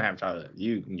don't have childhood.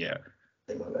 Yeah.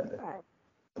 my bad. Alright.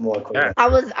 I'm on Yeah. I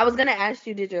was gonna ask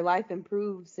you, did your life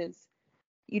improve since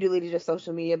you deleted your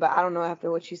social media? But I don't know after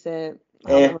what you said. I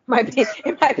don't know,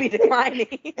 it might be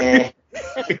declining.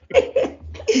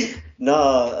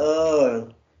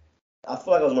 No, I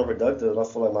feel like I was more productive. I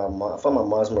feel like my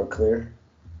mind's more clear.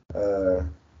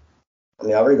 I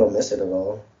mean, I really don't miss it at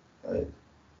all. Like,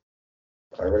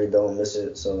 I really don't miss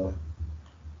it. So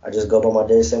I just go about my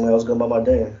day the same way I was going about my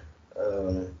day. I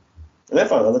mean, I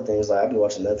find other things like I be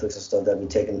watching Netflix and stuff that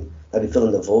be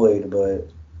filling the void. But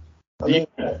I Do you mean,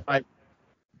 think, like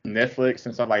Netflix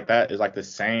and stuff like that is like the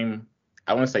same,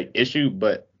 I wouldn't say issue,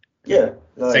 but yeah,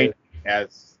 no, same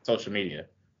as social media?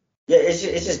 yeah, it's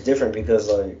just different because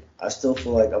like I still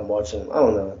feel like I'm watching. I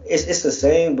don't know. It's the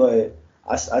same, but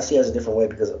I see it as a different way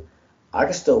because I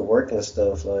can still work and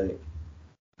stuff like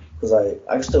because I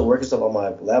can still work and stuff on my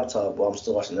laptop while I'm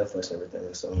still watching Netflix and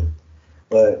everything. So,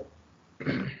 but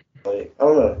like I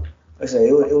don't know. Like I said,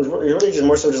 it was really just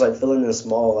more so just like filling in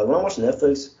small. Like when I watch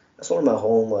Netflix, that's when I'm at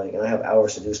home like and I have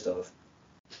hours to do stuff.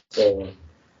 So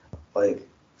like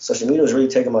social media was really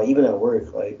taking my even at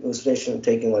work like it was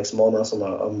taking like small amounts on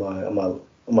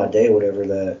my day or whatever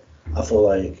that I feel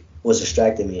like was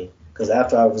distracting me because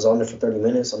after I was on there for 30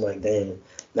 minutes I'm like dang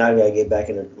now I gotta get back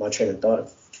into my train of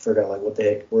thought figure out like what the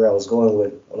heck where I was going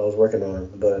with what I was working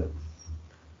on but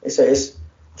I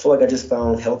feel like I just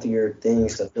found healthier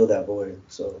things to fill that void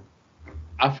so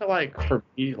I feel like for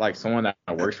me, like someone that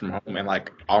works from home and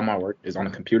like all my work is on a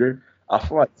computer, I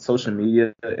feel like social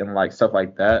media and like stuff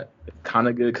like that is kind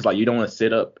of good because like you don't want to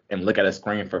sit up and look at a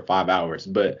screen for 5 hours,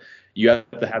 but you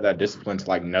have to have that discipline to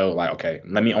like know like okay,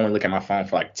 let me only look at my phone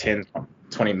for like 10,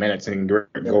 20 minutes and go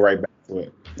right back to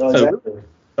it. no exactly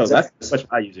So that's what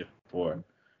I use it for.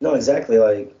 no exactly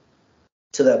like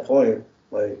to that point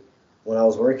like when I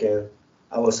was working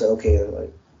I would say okay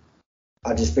like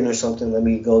I just finished something. Let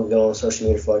me go get on social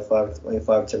media for like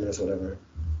 5 10 minutes, whatever.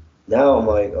 Now I'm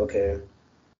like, okay,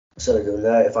 instead of doing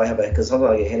that, because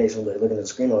sometimes I get headaches from looking at the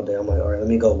screen all day. I'm like, all right, let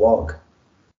me go walk.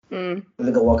 Let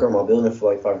me go walk around my building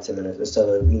for like 5 10 minutes instead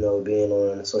of being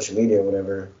on social media or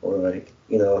whatever, or like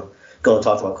go and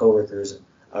talk to my coworkers.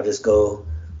 I'll just go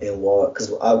and walk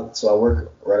because I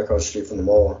work right across the street from the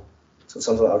mall. So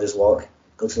sometimes I'll just walk,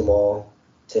 go to the mall,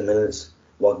 10 minutes.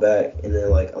 Walk back and then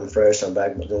like I'm fresh, I'm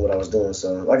back doing what I was doing.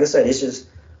 So like I said, it's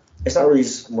not really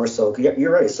more so. Cause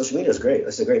you're right, social media is great.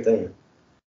 It's a great thing.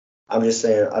 I'm just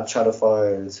saying I try to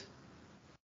find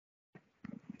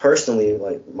personally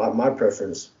like my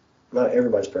preference, not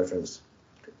everybody's preference.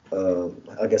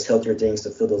 I guess healthier things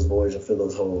to fill those voids and fill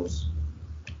those holes.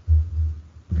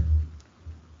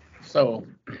 So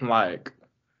like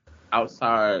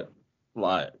outside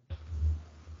like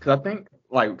because I think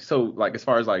like as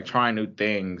far as like trying new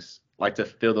things like to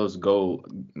fill those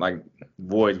like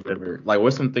voids whatever like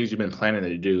what's some things you've been planning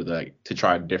to do like to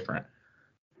try different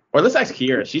or let's ask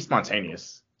Kiera, she's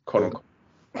spontaneous quote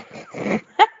unquote.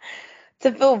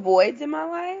 To fill voids in my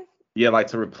life? Yeah, like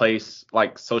to replace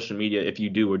like social media if you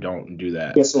do or don't do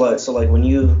that. Yeah, so like when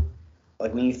you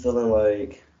feeling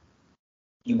like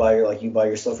you buy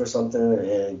yourself or something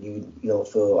and you don't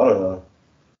feel I don't know.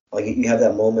 Like you have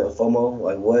that moment of FOMO,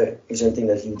 like what is there anything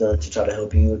that you've done to try to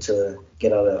help you to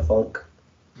get out of that funk?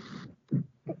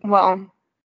 Well,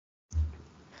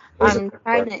 I'm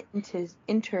trying to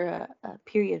enter a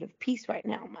period of peace right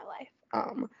now in my life.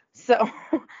 So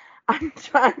I'm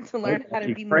trying to learn how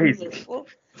to be more blissful.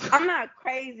 I'm not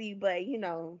crazy, but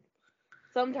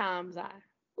sometimes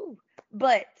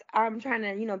but I'm trying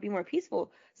to, be more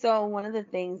peaceful. So one of the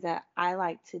things that I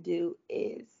like to do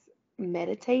is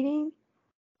meditating.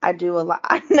 I do a lot.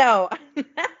 I know.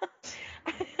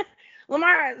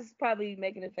 Lamar is probably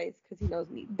making a face because he knows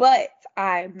me. But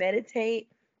I meditate.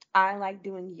 I like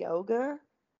doing yoga.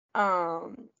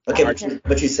 Okay, but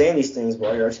you're saying these things,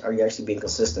 but are you actually being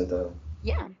consistent though?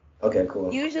 Yeah. Okay,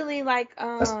 cool. Usually like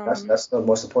That's the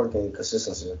most important thing,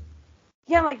 consistency.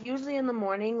 yeah, like usually in the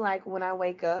morning, like when I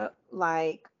wake up,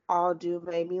 like I'll do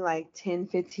maybe like 10,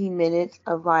 15 minutes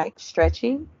of like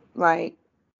stretching, like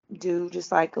do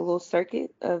just like a little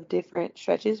circuit of different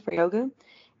stretches for yoga.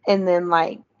 And then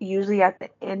like usually at the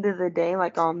end of the day,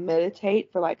 like I'll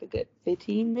meditate for like a good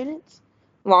 15 minutes,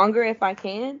 longer if I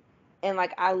can. And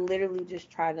like I literally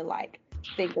just try to like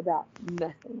think about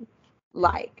nothing.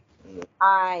 Like Mm.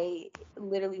 I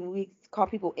literally, when we call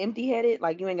people empty headed,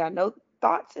 like you ain't got no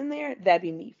thoughts in there, that'd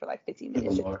be me for like 15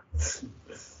 minutes. Even more.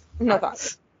 No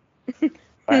thoughts. Like,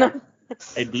 No.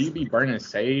 hey, do you be burning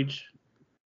sage?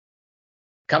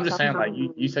 'Cause I'm just saying, like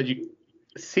you said you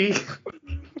see.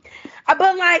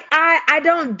 But like I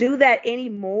don't do that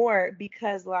anymore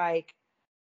because like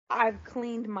I've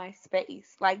cleaned my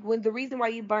space. Like when the reason why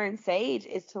you burn sage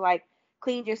is to like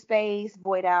clean your space,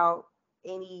 void out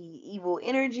any evil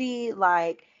energy.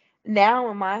 Like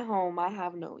now in my home, I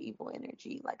have no evil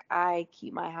energy. Like I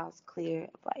keep my house clear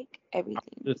of like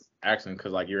everything. Just asking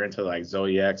because like you're into like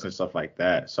zodiacs and stuff like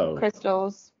that. So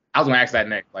Crystals. I was gonna ask that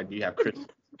next. Like, do you have crystals?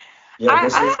 Yeah,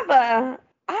 this is I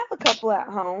have a couple at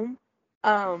home.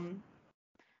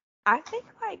 I think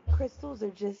like crystals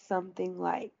are just something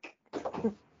like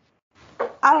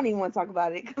I don't even want to talk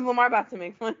about it because Lamar about to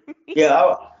make fun of me.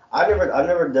 yeah. I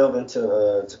never delved into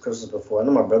to crystals before. I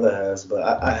know my brother has, but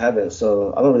I haven't,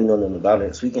 so I don't really know nothing about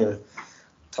it. So we can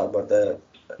talk about that.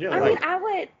 Yeah, I like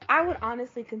mean, I would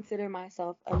honestly consider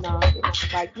myself a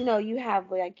novice. Like, you know, you have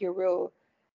like your real,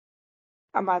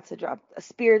 I'm about to drop a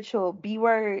spiritual B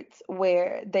words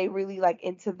where they really like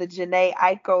into the Janae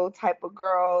Aiko type of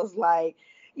girls. Like,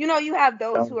 you know, you have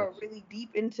those who are really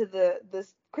deep into the On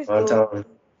crystal, time.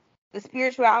 the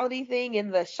spirituality thing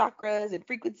and the chakras and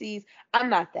frequencies. I'm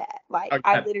not that. Like, are you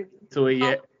I not literally, into it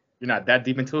yet? You're not that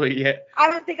deep into it yet. I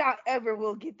don't think I ever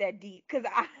will get that deep because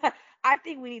I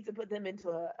think we need to put them into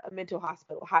a mental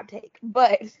hospital. Hot take,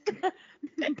 but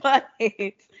but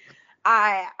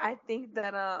I think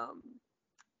that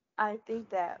I think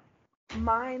that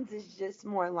mine's is just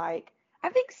more like I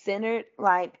think centered.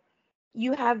 Like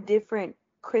you have different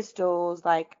crystals.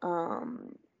 Like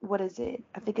what is it?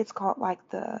 I think it's called like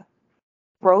the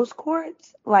rose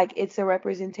quartz. Like it's a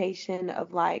representation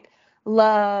of like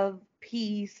love,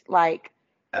 peace, like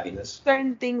Happiness.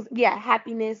 certain things, yeah,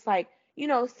 happiness, like, you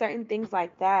know, certain things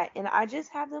like that. And I just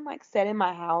have them like set in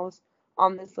my house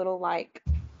on this little like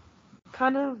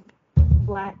kind of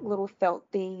black little felt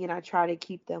thing, and I try to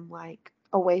keep them like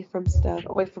away from stuff,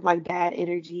 away from like bad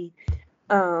energy.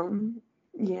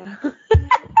 Yeah.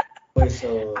 Wait,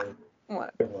 so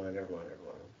What? never mind.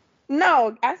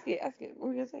 No, ask it. What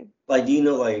were you gonna say? Like, do you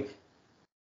know, like,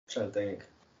 I'm trying to think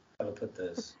how to put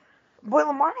this. Boy,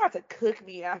 Lamar had to cook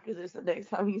me after this the next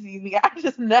time he sees me. I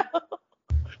just know.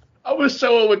 I was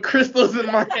showing with crystals in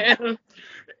my hand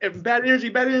and bad energy,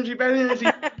 bad energy, bad energy.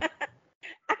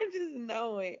 I just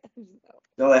know it. I just know.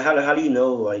 No, like, how do you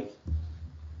know, like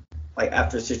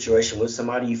after a situation with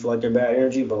somebody, you feel like they're bad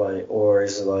energy, but like, or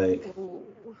is it like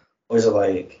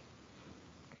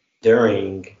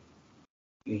during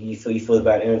you feel the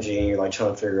bad energy and you're like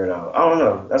trying to figure it out? I don't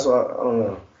know. That's what I don't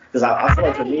know. Because I feel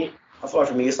like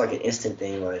for me, it's like an instant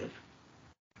thing. Like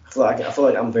I feel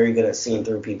like I'm very good at seeing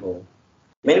through people.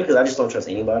 Mainly because I just don't trust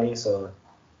anybody. So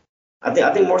I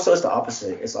think more so it's the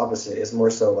opposite. It's opposite. It's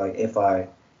more so like if I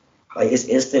like it's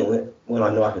instant when I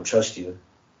know I can trust you.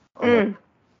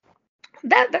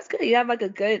 That's good. You have like a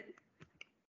good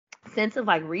sense of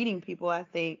like reading people, I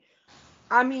think.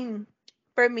 I mean,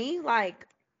 for me, like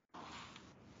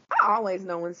I always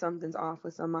know when something's off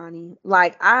with somebody.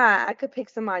 Like I could pick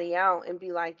somebody out and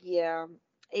be like, yeah,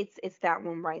 it's that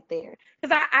one right there.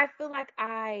 Because I feel like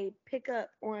I pick up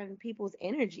on people's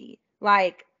energy.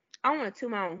 Like I don't want to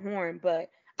toot my own horn, but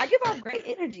I give off great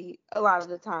energy a lot of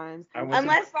the times.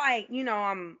 Unless like, you know,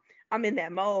 I'm in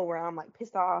that mode where I'm like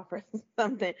pissed off or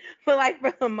something. But like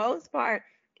for the most part,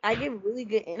 I give really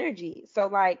good energy. So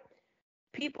like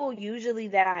people usually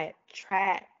that I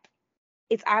attract,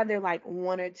 it's either like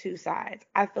one or two sides.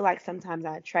 I feel like sometimes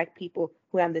I attract people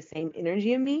who have the same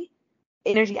energy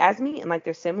as me, and like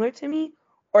they're similar to me,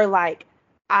 or like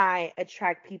I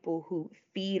attract people who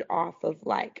feed off of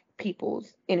like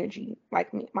people's energy,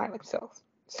 like me, myself.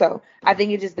 So I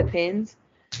think it just depends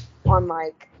on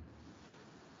like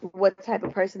what type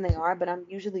of person they are, but I'm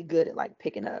usually good at like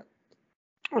picking up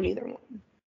on either one.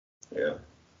 Yeah.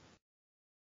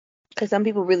 Because some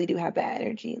people really do have bad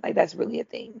energy. Like that's really a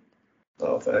thing.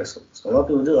 Oh, facts. So a lot of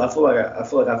people do. I feel like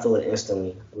I feel it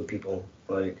instantly with people.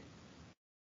 Like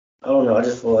I don't know. I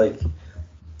just feel like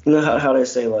you know how they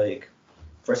say like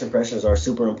first impressions are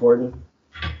super important.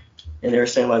 and they were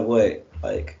saying like what,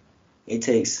 like it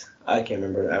takes, I can't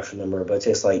remember the actual number, but it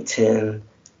takes like 10,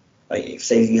 like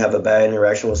say you have a bad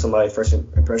interaction with somebody, first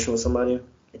impression with somebody,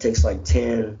 it takes like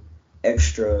 10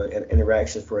 extra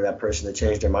interactions for that person to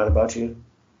change their mind about you.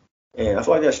 And I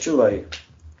feel like that's true. Like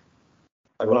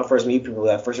when I first meet people,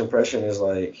 that first impression is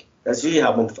like that's usually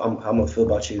how I'm gonna feel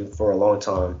about you for a long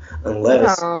time,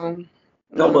 unless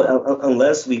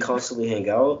unless we constantly hang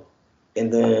out,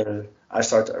 and then I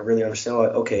start to really understand.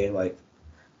 Like okay, like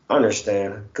I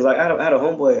understand because like, I had a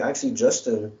homeboy actually,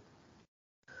 Justin.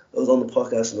 It was on the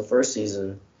podcast in the first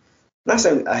season. Not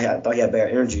saying thought he had bad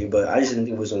energy, but I just didn't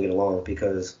think we was gonna get along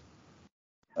because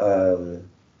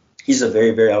he's a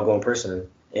very, very outgoing person,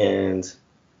 and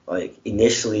like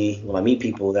initially when I meet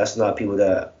people, that's not people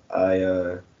that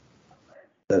I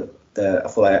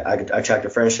feel like I attract a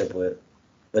friendship with.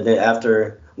 But then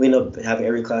after we end up having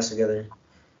every class together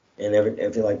and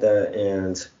everything like that,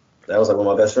 and that was like one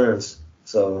of my best friends.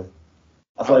 So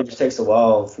I feel like it just takes a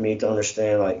while for me to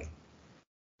understand like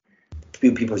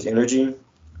people's energy,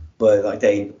 but like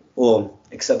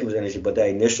accept people's energy, but that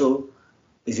initial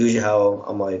is usually how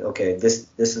I'm like, okay, this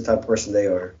is the type of person they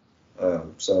are.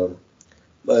 So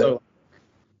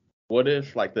what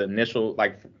if like the initial,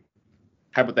 like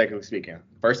hypothetically speaking,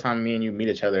 first time me and you meet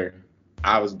each other,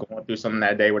 I was going through something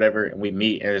that day, whatever, and we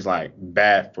meet and it's like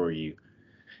bad for you,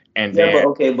 and yeah,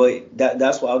 then but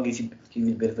that's why I'll give you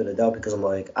the benefit of the doubt because I'm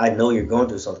like, I know you're going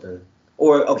through something.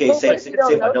 Or okay, say if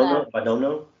I don't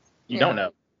know, you don't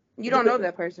know. You don't know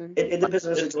that person. It depends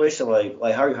on the situation.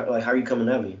 Like how are you coming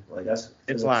at me? Like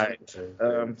it's like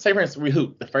say for instance we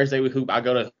hoop. The first day we hoop, I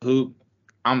go to hoop.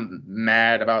 I'm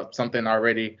mad about something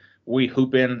already. We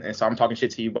hooping, and so I'm talking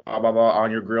shit to you, blah blah blah,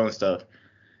 on your grill and stuff.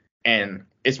 And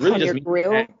it's really on just your me.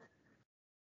 Grill?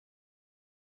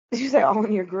 Did you say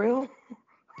on your grill?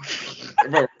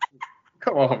 Bro,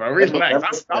 come on, bro,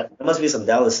 relax. That must be some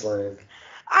Dallas slang.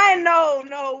 I know,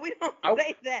 no, we don't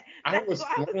say that. I was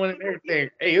flowing and everything.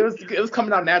 Hey, it was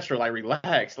coming out natural, like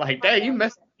relax. Like, dang, you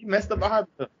messed the vibe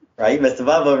up. Right, you messed the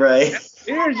vibe up, right?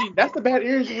 That's the bad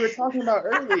energy we were talking about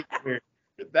earlier.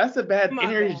 That's the bad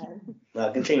energy. Bad.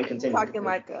 No, continue. Talking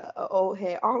like a old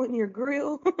head, all in your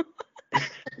grill.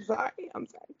 I'm sorry.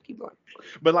 Keep going.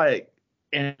 But like,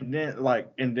 and then,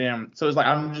 so it's like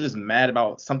I'm just mad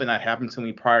about something that happened to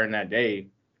me prior in that day,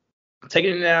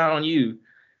 taking it out on you,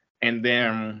 and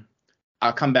then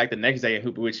I'll come back the next day and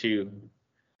hoop with you,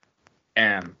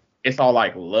 and it's all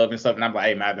like love and stuff, and I'm like,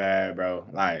 hey, my bad, bro.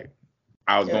 Like,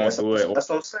 I was going through it. That's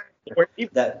what I'm saying.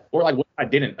 Or like, what if I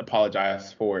didn't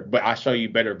apologize for it, but I show you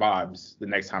better vibes the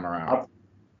next time around.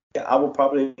 I will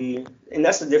probably, and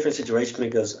that's a different situation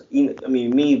because I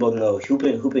mean, me and you both know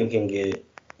hooping can get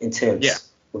intense,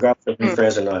 regardless if we're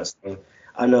friends or not. So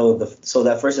I know so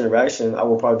that first interaction, I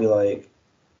will probably be like,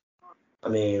 I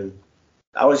mean,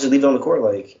 I would just leave it on the court.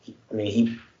 Like, I mean,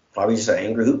 he probably just an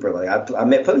angry hooper. Like I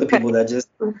met plenty of people that just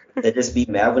be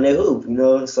mad when they hoop, you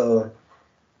know. So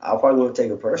I'll probably won't take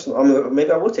it personal. I mean,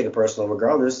 maybe I will take it personal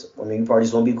regardless. I mean, you probably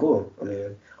just won't be cool. I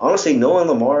mean, honestly, knowing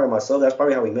Lamar and myself, that's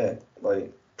probably how we met.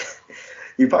 Like,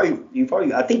 you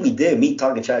probably, I think we did meet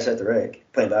talking trash at the rec,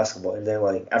 playing basketball. And then,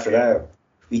 like, after that,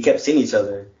 we kept seeing each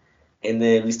other. And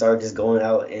then we started just going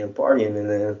out and partying. And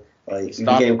then, like, we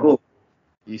became cool.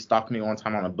 You stopped me one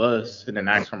time on a bus and then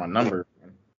asked for my number.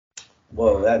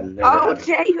 Whoa, that never happened.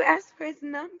 Jay, you asked for his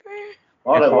number?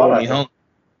 Why would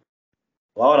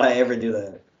I ever do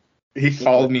that? He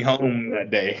followed me home that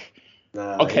day.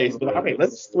 Nah, okay,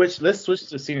 let's switch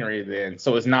the scenery then.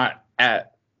 So it's not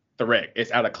at the rec, it's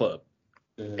at a club.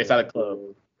 Mm-hmm. It's at a club.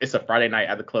 It's a Friday night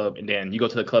at the club, and then you go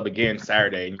to the club again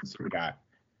Saturday and you see the guy.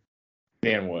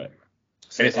 Then what?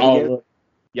 And it's all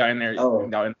y'all in there,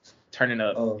 y'all turning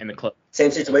up in the club.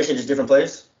 Same situation, just different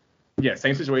place? Yeah,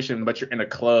 same situation, but you're in a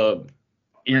club.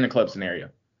 You're in a club scenario.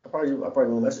 I probably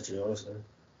won't message you, honestly.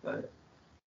 Like,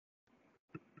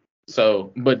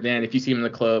 so, but then if you see him in the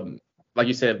club, like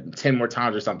you said, 10 more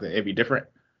times or something, it'd be different.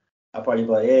 I'll probably be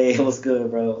like, hey, what's good,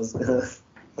 bro? What's good?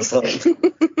 What's up?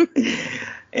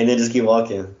 And then just keep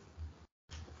walking.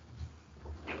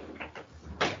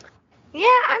 Yeah,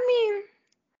 I mean,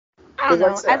 I don't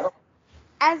know.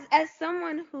 As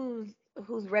someone whose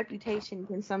reputation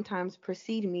can sometimes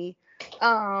precede me,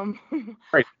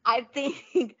 right. I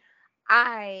think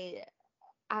I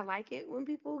like it when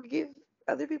people give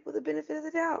other people the benefit of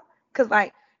the doubt, because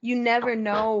like you never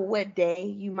know what day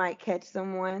you might catch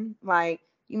someone. Like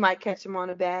you might catch them on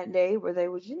a bad day where they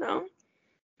was,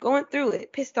 going through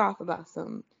it, pissed off about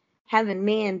something, having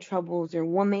man troubles or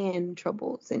woman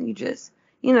troubles, and you just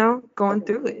going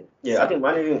through it. Yeah, so. I think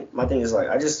my thing is like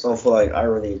I just don't feel like I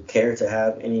really care to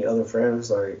have any other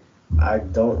friends. Like I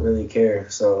don't really care.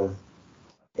 So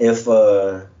if what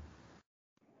are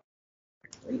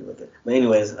you looking? But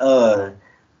anyways, like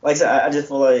I said, I just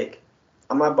feel like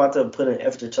I'm not about to put an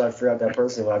effort to try to figure out that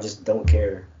person when I just don't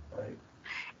care.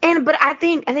 Like, But I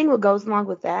think what goes along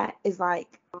with that is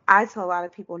like I tell a lot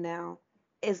of people now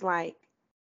is like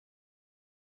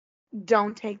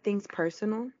don't take things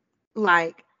personal.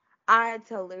 Like I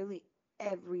tell literally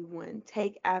everyone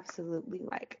take absolutely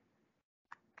like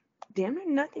damn near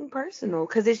nothing personal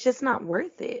because it's just not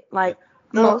worth it. Like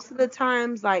no, most of the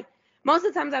times I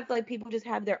feel like people just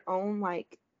have their own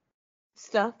like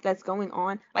stuff that's going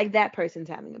on. Like that person's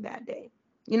having a bad day,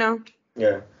 you know?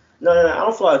 yeah, no, I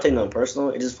don't feel like I take nothing personal.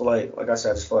 It just feel like I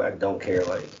said, I just feel like I don't care.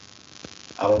 Like,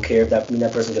 I don't care if that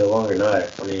person get along or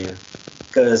not. I mean,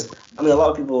 because a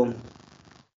lot of people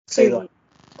say like,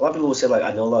 a lot of people will say like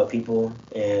I know a lot of people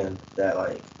and that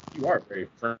like. You are very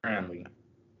friendly.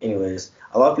 Anyways,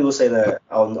 a lot of people say that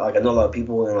I know a lot of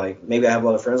people and like maybe I have a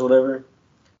lot of friends, or whatever.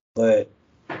 But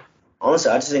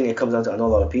honestly, I just think it comes down to I know a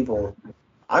lot of people.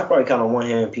 I probably count on one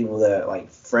hand people that like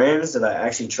friends that I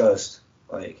actually trust,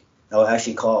 like that will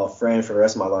actually call a friend for the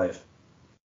rest of my life.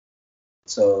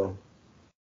 So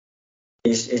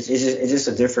it's just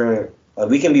a different. Like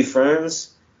we can be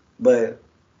friends, but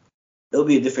it'll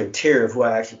be a different tier of who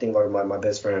I actually think are my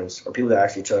best friends or people that I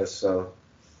actually trust. So.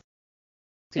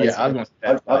 Yeah, I was gonna say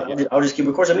that. I'll just keep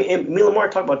it course. I mean, me and Lamar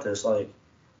talk about this. Like,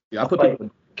 I put people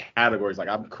in categories. Like,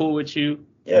 I'm cool with you,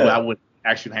 yeah, but I wouldn't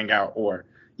actually hang out. Or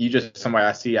you just somebody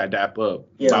I see, I dap up,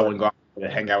 yeah, but I wouldn't go out to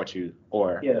hang out with you.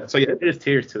 Or yeah. So yeah, it is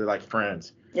tiers to like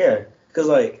friends. Yeah, because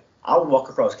like I'll walk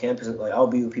across campus, and, like I'll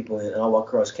be with people, and I'll walk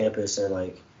across campus, and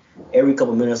like every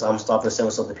couple minutes I'm stopping to say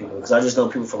what's up to people, because I just know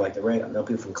people from like the rank, I know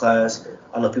people from class,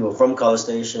 I know people from College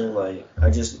Station, like I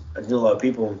know a lot of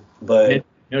people, but And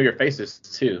you know your faces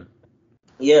too.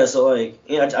 yeah, so like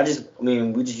yeah, I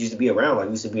mean we just used to be around, like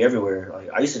we used to be everywhere. Like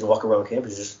I used to walk around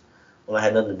campus just when I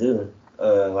had nothing to do,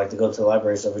 like to go to the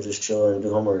library and stuff or just chill and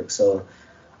do homework. So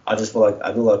I just feel like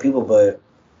I knew a lot of people, but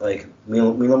like me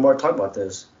and Lamar talked about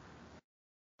this.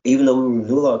 Even though we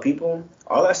knew a lot of people,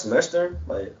 our last semester,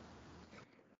 like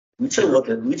we chilled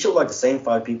like the same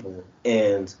 5 people,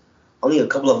 and only a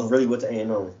couple of them really went to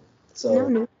A&M. So No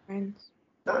new friends.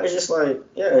 no, it's just like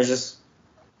it's just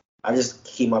I just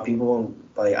keep my people.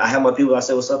 Like I have my people I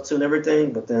say what's up to and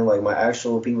everything, but then like my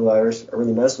actual people I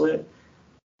really mess with,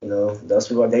 those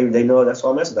people they know that's why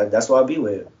I mess with. Like, that's why I be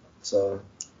with. So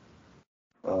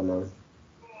I don't know.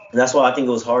 And that's why I think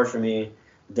it was hard for me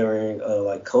during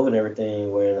like COVID and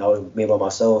everything when I was being by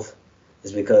myself,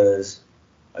 is because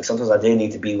like sometimes I did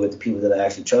need to be with the people that I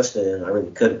actually trusted and I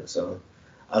really couldn't. So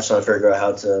I was trying to figure out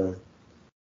how to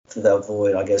fill that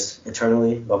void, I guess,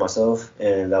 internally by myself,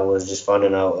 and I was just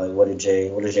finding out like what does Jay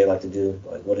like to do,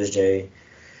 like what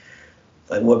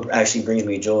actually brings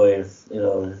me joy,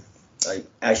 like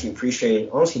actually appreciate,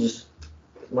 honestly, just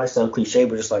it might sound cliche,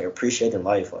 but just like appreciating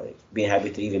life, like being happy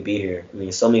to even be here. I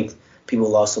mean, so many people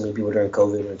lost so many people during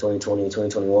COVID in 2020 and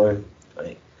 2021.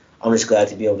 Like, I'm just glad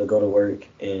to be able to go to work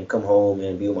and come home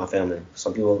and be with my family.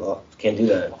 Some people can't do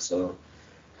that, so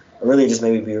it really just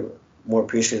made me be more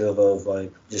appreciative of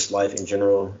like just life in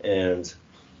general and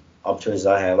opportunities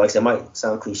I have. Like I said, it might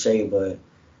sound cliche, but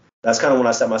that's kind of when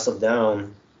I set myself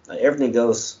down. Like, everything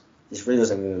else just really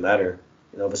doesn't even matter,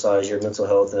 besides your mental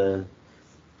health and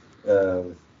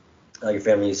your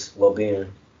family's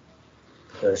well-being.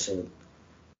 Because you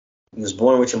was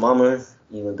born with your mama,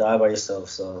 you will die by yourself.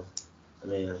 So, I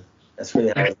mean, that's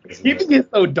really how it is. You can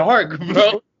get so dark,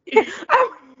 bro. You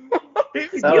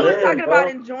how it were is, talking bro. about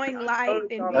enjoying life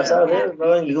and That's being how it happy. is,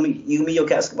 bro. You can be your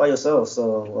casket by yourself.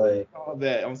 So, like, All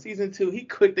that on season 2, he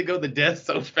quick to go to death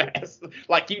so fast.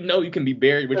 Like you can be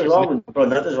buried with nothing's your wrong with, bro.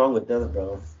 Nothing's wrong with death, bro.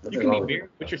 you Nothing's can be wrong with buried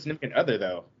with your significant other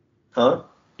though. Huh?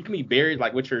 You can be buried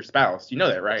like with your spouse. You know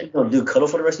that, You right? gonna do cuddle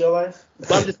for the rest of your life?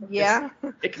 So I'm just Yeah.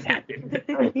 it can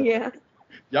happen. Yeah.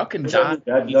 Y'all can Y'all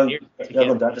die. and be buried gonna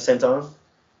together. die at the same time?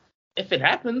 If it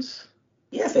happens,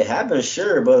 Yeah, if it happens,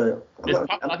 sure, but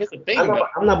like it's a thing.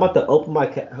 I'm not about to open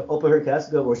her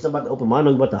casket up, or she's not about to open mine.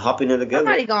 I'm about to hop in there together.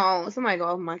 Somebody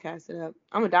gonna open my casket up.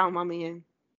 I'm gonna die with my man.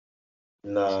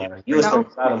 Nah, you gonna stand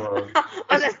beside him, huh?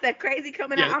 Oh, that's that crazy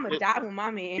coming out. Yeah, I'm gonna die with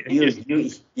my man.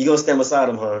 You gonna stand beside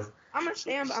him, huh? I'm gonna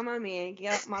stand by my man.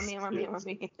 Yep, my man.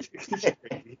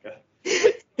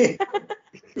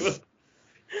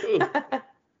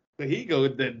 So he go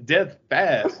to death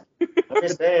fast. I'm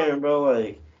just saying, bro.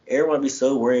 Like, everyone be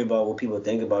so worried about what people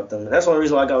think about them. And that's one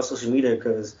reason why I got on social media,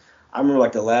 because I remember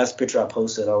like the last picture I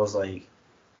posted, I was like,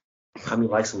 how many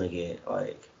likes am I get?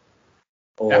 Like,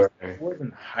 or That's more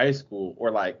in high school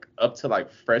or like up to like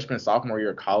freshman, sophomore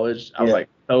year of college. I was Yeah. like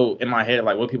so in my head,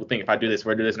 like, what people think if I do this,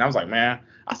 where I do this, and I was like, man,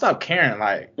 I stopped caring.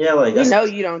 Like, Yeah, like You know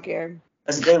you don't care.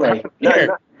 that's the thing. Like,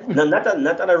 care. not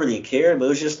that I really cared, but it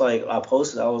was just like I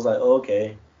posted. I was like, oh,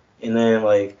 okay, and then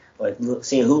like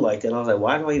seeing who liked it, and I was like,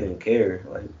 why do I even care?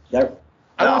 Like that.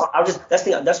 I just that's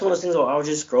one of those things where I was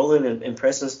just scrolling and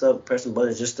pressing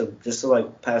buttons just to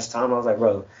like pass time. I was like,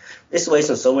 bro, this is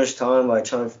wasting so much time like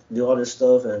trying to do all this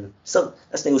stuff and stuff.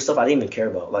 That's the stuff I didn't even care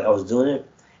about. Like I was doing it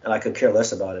and I could care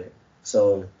less about it.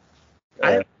 So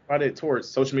I didn't about it towards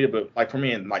social media, but like for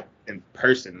me in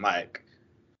person, like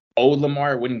old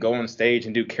Lamar wouldn't go on stage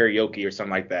and do karaoke or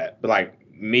something like that. But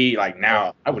like me, like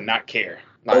now, I would not care.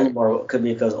 Like Olimar could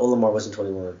be because Olimar wasn't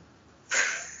 21.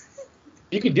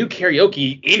 you can do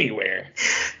karaoke anywhere.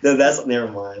 No, that's never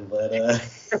mind. But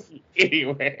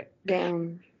Anywhere.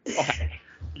 Damn. Like,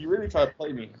 you really try to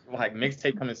play me. Like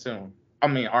mixtape coming soon. I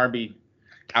mean R&B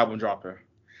album dropper.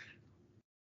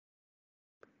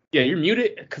 Yeah, you're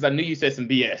muted because I knew you said some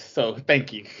BS. So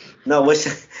thank you. no, what's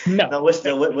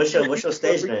your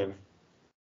stage name?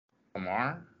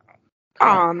 Lamar.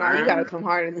 Oh no, you gotta come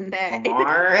harder than that.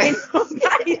 Lamar. Ain't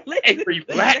nobody Hey, listening to that.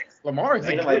 relax. Lamar is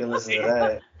Ain't nobody gonna listen to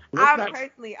that.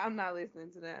 I'm not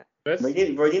listening to that. Bro,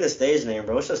 you need a stage name,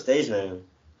 bro. What's your stage name?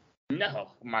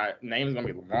 No, my name is gonna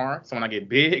be Lamar. So when I get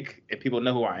big and people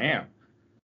know who I am,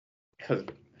 cause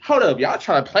hold up, y'all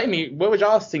trying to play me. What would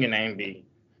y'all singing name be?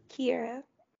 Kiera.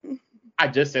 I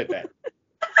just said that.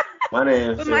 My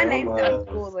name. But my name sounds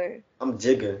cooler. I'm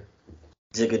Jigga.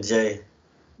 Jigga J.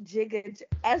 Jigga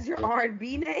as your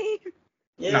R&B name?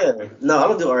 Yeah. No, I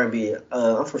don't do R&B.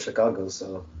 I'm from Chicago,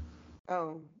 so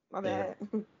Oh, my bad.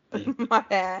 Yeah. My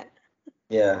bad.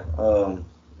 yeah. I'm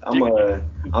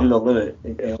No Limit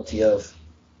in LTF.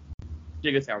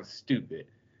 Jigga sounds stupid.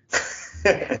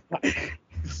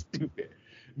 Stupid.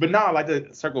 But no, I like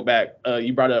to circle back.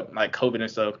 You brought up like COVID and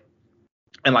stuff.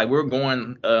 And like we're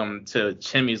going to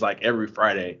Chimmy's like every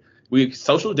Friday. We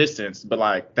social distance, but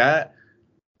like that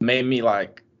made me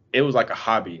like it was like a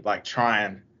hobby, like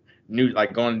trying new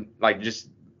like going like just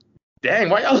dang,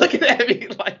 why y'all looking at me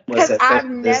like Because I've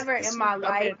never in my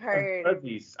life heard.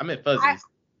 fuzzies. I meant fuzzies.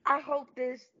 I hope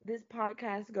this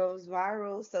podcast goes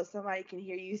viral so somebody can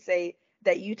hear you say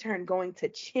that you turned going to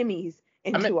Chimmy's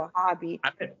into a hobby.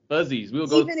 I meant fuzzies. We'll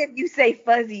go Even if you say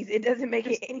fuzzies, it doesn't make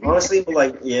it any honestly, but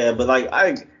like it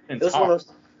was one of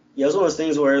those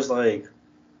things where it's like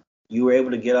you were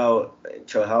able to get out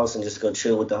at your house and just go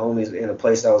chill with the homies in a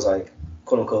place that was like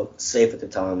quote unquote safe at the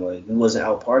time. Like we wasn't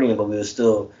out partying, but we were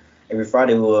still every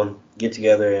Friday we would get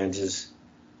together and just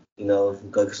go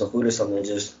get some food or something and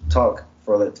just talk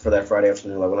for that Friday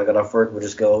afternoon. Like when I got off work, we'd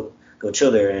just go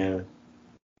chill there, and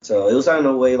so it was kind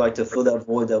of a way like to fill that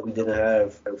void that we didn't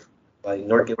have, like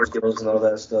North girls and all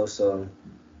that stuff. So,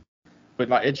 but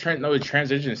like it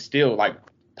transitioned still like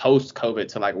post COVID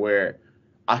to like where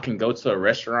I can go to a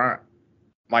restaurant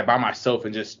like by myself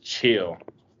and just chill,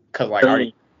 cause like I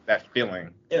already that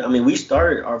feeling. Yeah, I mean we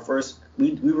recorded our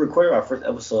first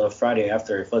episode on Friday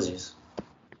after Fuzzies.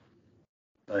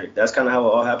 Like that's kind of how it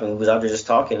all happened. We was out there just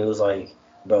talking. It was like,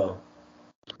 bro,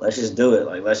 let's just do it.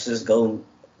 Like let's just go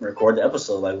record the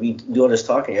episode. Like we do all this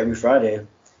talking every Friday,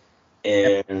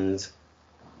 and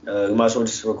we might as well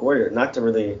just record it. Not to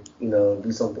really,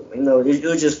 do something. It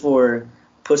was just for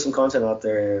put some content out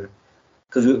there,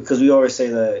 because we always say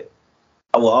that.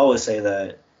 I will always say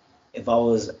that if I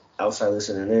was outside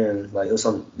listening in, like this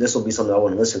will be something I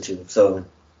want to listen to. So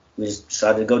we just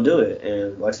decided to go do it.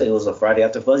 And like I said, it was a Friday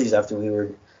after Fuzzies after we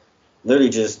were literally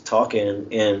just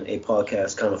talking in a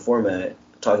podcast kind of format,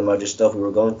 talking about just stuff we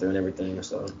were going through and everything.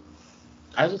 So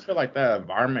I just feel like that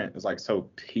environment is like so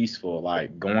peaceful,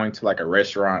 like going to like a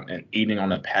restaurant and eating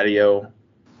on a patio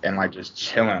and like just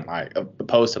chilling, like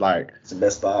opposed to like it's the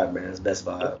best vibe, man. It's the best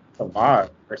vibe. A vibe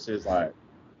versus like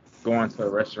going to a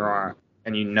restaurant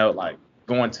and like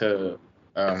going to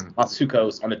Las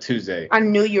Cucos on a Tuesday. I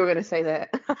knew you were gonna say that.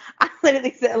 I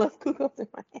literally said Las Cucos in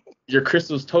my head. Your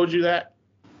crystals told you that?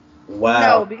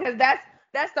 Wow. No, because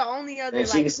that's the only other. And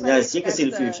she can see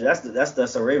the future.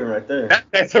 That's a Raven right there.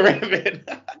 That's a Raven.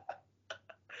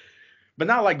 But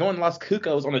not like going to Las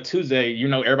Cucos on a Tuesday.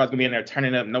 Everybody's gonna be in there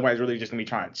turning up. Nobody's really just gonna be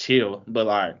trying to chill. But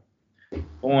like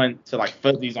going to like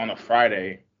Fuzzies on a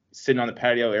Friday, sitting on the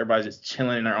patio, everybody's just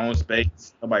chilling in their own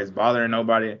space. Nobody's bothering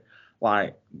nobody.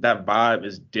 Like that vibe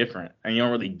is different, and you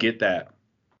don't really get that.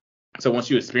 So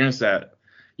once you experience that,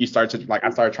 you start to like.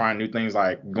 I started trying new things,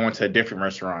 like going to a different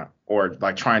restaurant or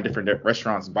like trying different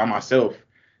restaurants by myself.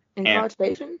 In College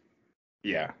Station?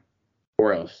 Yeah.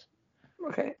 Where else?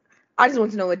 Okay. I just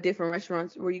want to know what different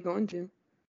restaurants were you going to?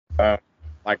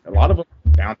 Like a lot of them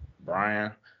down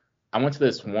Bryan, I went to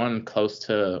this one close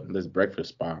to this breakfast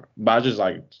spot, but I just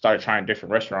like started trying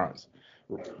different restaurants,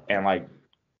 and like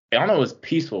I don't know, it was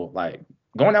peaceful. Like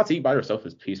going out to eat by yourself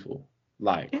is peaceful.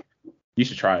 Like you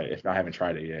should try it if I haven't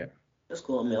tried it yet. That's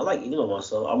cool. I mean, I like eating by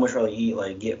myself. I much rather eat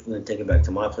like get food and take it back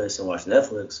to my place and watch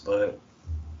Netflix. But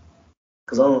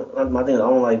because my thing is I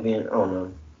don't like being. I don't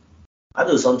know. I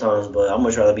do sometimes, but I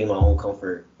much rather be in my own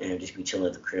comfort and just be chilling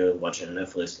at the crib watching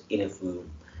Netflix, eating food.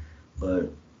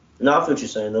 But no, I feel what you're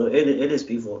saying though. It is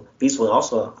peaceful. Peaceful. And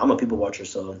also, I'm a people watcher,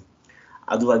 so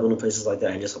I do like going to places like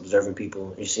that and just observing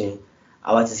people. You see,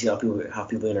 I like to see how people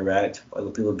interact. Like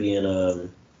when people be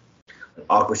in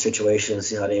awkward situations,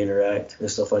 see how they interact and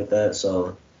stuff like that.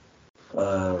 So,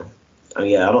 I mean,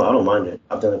 yeah, I don't mind it.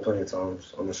 I've done it plenty of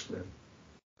times, honestly.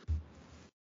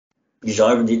 Did y'all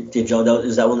ever did y'all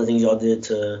is that one of the things y'all did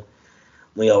to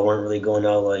when y'all weren't really going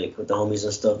out like with the homies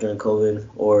and stuff during COVID,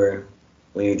 or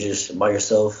when you're just by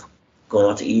yourself going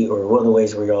out to eat, or what other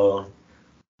ways were y'all,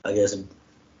 I guess,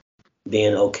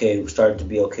 started to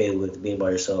be okay with being by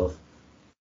yourself?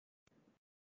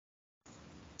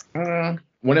 When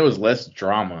it was less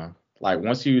drama, like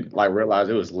once you like realize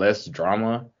it was less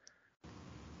drama,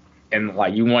 and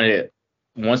like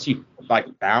once you like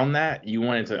found that, you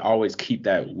wanted to always keep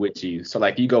that with you. So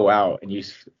like you go out and you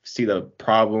see the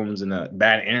problems and the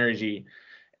bad energy,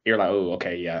 you're like, oh,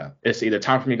 okay, yeah, it's either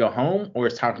time for me to go home or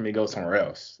it's time for me to go somewhere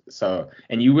else. So,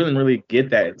 and you wouldn't really get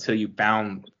that until you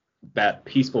found that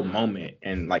peaceful moment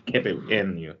and like kept it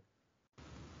in you.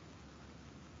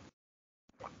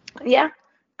 Yeah,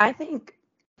 I think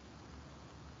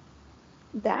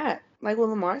that, like what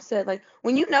Lamar said, like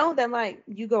when you know that like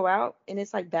you go out and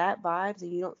it's like bad vibes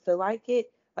and you don't feel like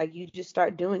it, like you just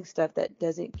start doing stuff that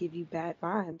doesn't give you bad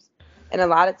vibes. And a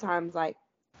lot of times, like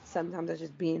sometimes that's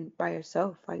just being by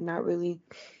yourself, like not really,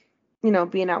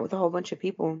 being out with a whole bunch of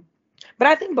people. But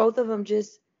I think both of them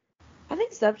I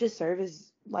think stuff just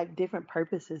serves like different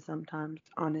purposes sometimes,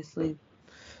 honestly.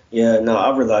 Yeah, no,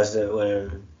 I realized it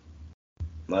when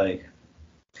like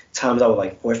times I would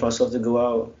like force myself to go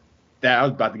out. That I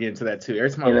was about to get into that too. Every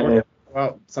time I And force then,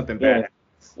 well, something yeah, bad.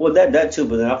 well that too,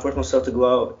 but then I forced myself to go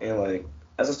out and like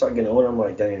as I start getting older, I'm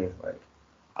like, dang, like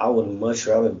I would much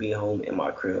rather be home in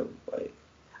my crib. Like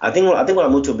I think when I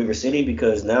moved to a bigger city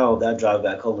because now that drive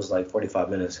back home is like 45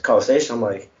 minutes. College Station, I'm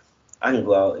like, I can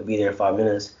go out and be there in 5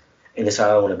 minutes and decide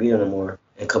I don't want to be there no more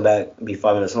and come back and be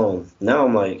 5 minutes home. Now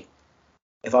I'm like,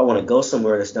 if I want to go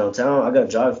somewhere that's downtown, I gotta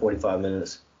drive 45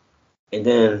 minutes and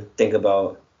then think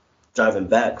about driving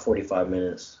back 45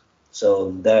 minutes.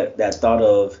 So that thought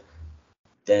of,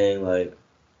 dang, like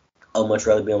I'd much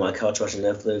rather be on my couch watching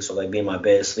Netflix or like be in my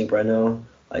bed asleep right now.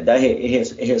 Like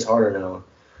it hits harder now.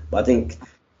 But I think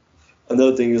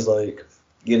another thing is like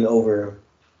getting over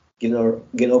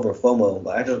FOMO.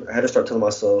 Like I had to start telling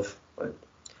myself like,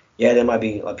 yeah, there might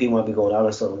be like people might be going out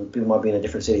or something. People might be in a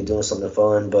different city doing something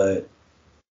fun, but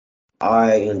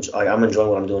I'm enjoying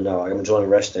what I'm doing now. Like I'm enjoying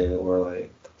resting or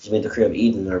like just being at the crib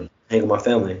eating or hanging with my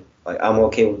family. Like I'm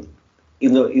okay with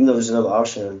even though there's another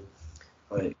option.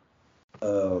 Like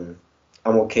I'm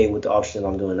okay with the option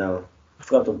I'm doing now. I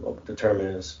forgot what the term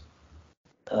is.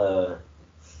 But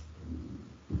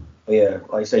yeah,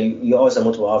 like I said, you always have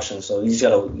multiple options, so you just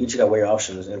gotta weigh your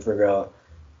options and figure out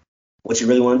what you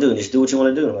really want to do. Just do what you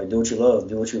want to do. Like do what you love.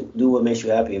 Do what makes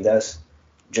you happy. If that's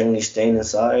generally staying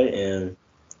inside and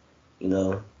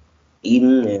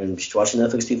eating and just watching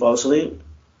Netflix till you fall asleep,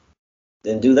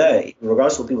 then do that.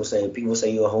 Regardless of what people say. People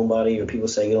say you're a homebody, or people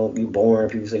say you boring.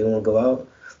 People say you don't want to go out.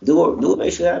 Do what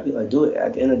makes you happy. Like do it.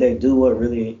 At the end of the day, do what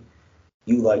really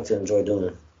you like to enjoy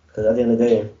doing. Because at the end of the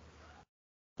day,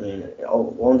 I mean,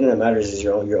 only thing that matters is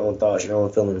your own thoughts, your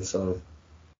own feelings. So.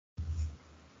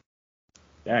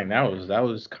 Dang, that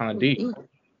was kind of deep.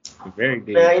 Very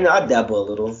deep. Man, I dabble a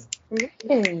little. Yeah.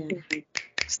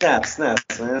 Snaps, man,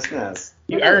 snaps.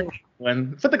 You earned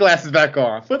one. Put the glasses back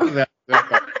on. Put the glasses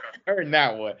back on. Earned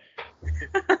that one.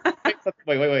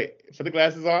 Wait. Put the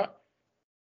glasses on.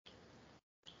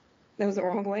 That was the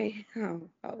wrong way.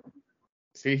 Oh.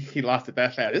 See, he lost it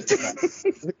that fast. It's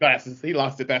the glasses. He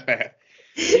lost it that fast.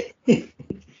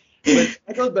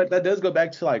 But that does go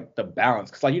back to like the balance,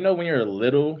 because like when you're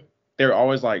little, they're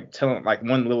always like telling like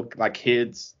one little like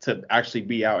kids to actually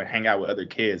be out and hang out with other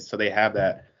kids, so they have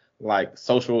that like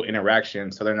social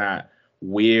interaction, so they're not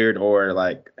weird or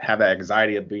like have that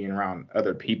anxiety of being around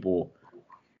other people.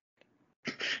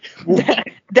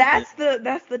 That's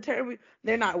the term.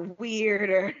 They're not weird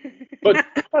or. But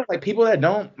like people that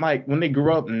don't like when they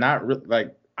grew up not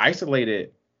like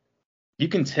isolated, you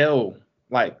can tell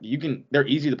like they're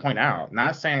easy to point out.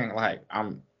 Not saying like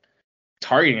I'm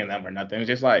targeting them or nothing. It's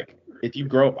just like if you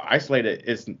grow up isolated,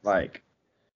 it's like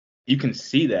you can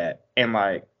see that, and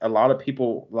like a lot of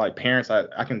people, like parents,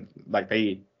 I can like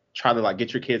they try to like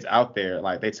get your kids out there,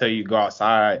 like they tell you go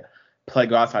outside,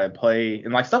 go outside and play,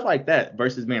 and like stuff like that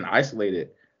versus being isolated.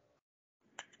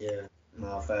 Yeah,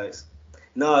 no facts.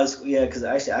 No, it's yeah, because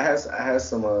actually I had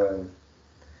some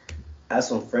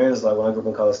friends like when I grew up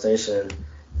in College Station,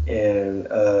 and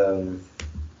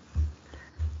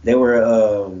they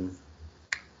were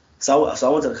so I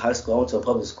went to high school. I went to a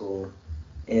public school,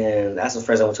 and I had some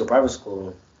friends I went to a private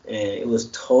school, and it was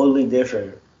totally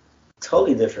different.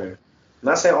 Totally different. I'm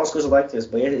not saying all schools are like this,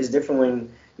 but it's different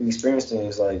when you experience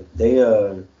things. Like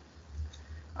I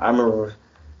remember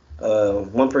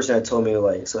one person had told me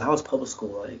like, so how's public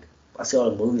school like? I see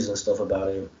all the movies and stuff about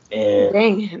it, and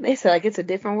Dang, they said like it's a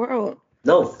different world.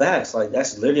 no facts. Like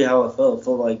that's literally how it felt. It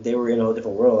felt like they were in a whole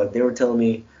different world. Like they were telling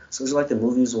me, so it's like the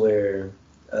movies where,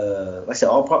 like I said,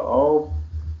 all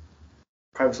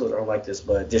private schools aren't like this,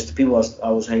 but just the people I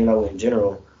was hanging out with in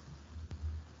general.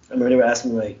 I remember they were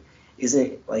asking me like,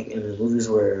 isn't like in the movies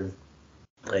where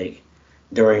like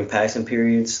during passing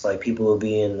periods, like people will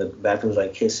be in the bathrooms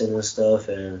like kissing and stuff,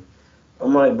 and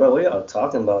I'm like, bro, what y'all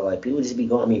talking about? Like people just be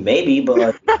going. I mean, maybe, but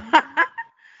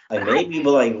like maybe,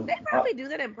 but like They probably do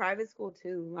that in private school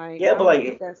too. Like yeah, I but don't like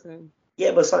think that's a...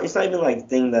 yeah, but it's not even like the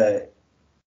thing that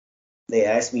they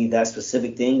asked me that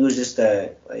specific thing. It was just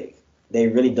that like they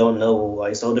really don't know.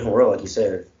 Like it's a whole different world, like you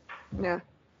said. Yeah.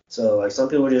 So like some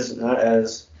people are just not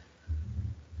as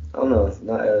I don't know,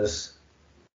 not as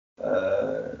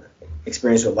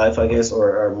experienced with life, I guess,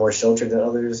 or are more sheltered than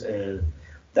others, and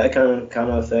that kind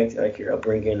of affect like your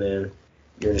upbringing and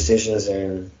your decisions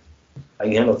and how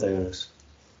you handle things.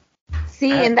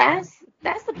 See, and that's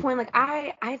the point. Like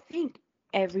I think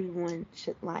everyone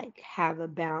should like have a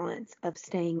balance of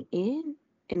staying in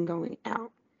and going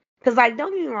out. Cause like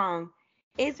don't get me wrong,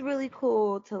 it's really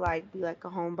cool to like be like a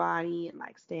homebody and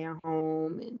like stay at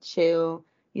home and chill,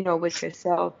 with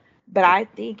yourself. But I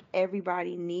think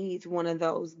everybody needs one of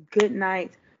those good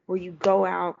nights where you go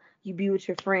out, you be with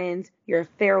your friends, you're a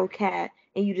feral cat,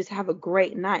 and you just have a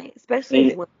great night.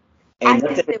 Especially Ain't, when I ain't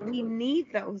think nothing, that we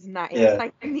need those nights. yeah,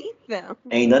 Like we need them.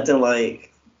 ain't nothing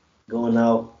like going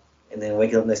out and then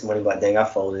waking up next morning like, dang, I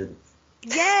folded.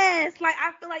 Yes, like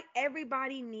I feel like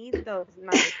everybody needs those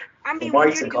nights. I mean, Lamar when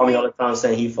used you're to call me all doing, the time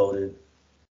saying he folded.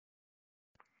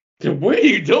 What are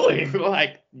you doing?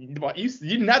 Like you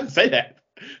didn't have to say that.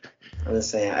 I'm just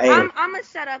saying, hey, I'm gonna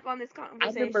shut up on this I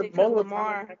conversation remember because most of the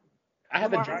time I had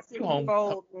to Lamar drive has you seen me home.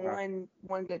 fold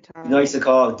one good you know, I used time. to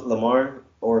call Lamar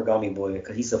Origami Boy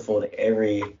because he used to fold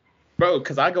every. Bro,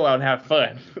 because I go out and have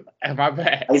fun. At my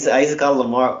back. I used to call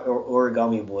Lamar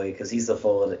Origami Boy because he used to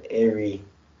fold every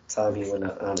time he went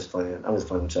out. I'm just playing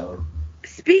with y'all.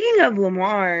 Speaking of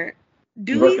Lamar, You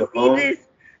do broke we your see phone? this?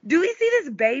 Do we see this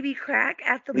baby crack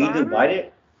at the Will you just bottom? bite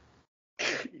it?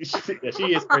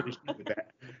 she is pretty sure with that.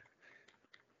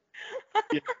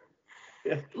 Yeah,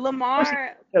 yeah.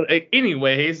 Lamar,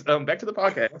 Anyways, back to the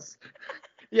podcast.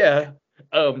 Yeah.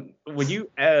 When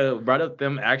you brought up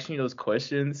them asking you those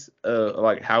questions,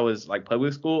 like how is like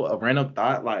public school, a random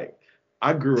thought, like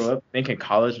I grew up thinking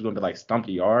college was gonna be like stomp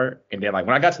the yard, and then like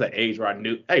when I got to the age where I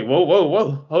knew, hey, whoa,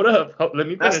 hold up, let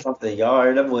me That's finish. something,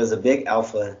 y'all. That was a big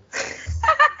alpha.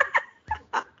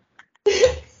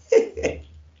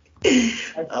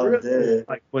 I'm dead.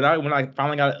 Like when I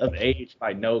finally got of age,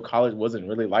 like no, college wasn't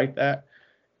really like that.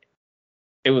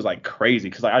 It was like crazy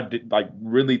because like I did like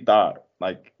really thought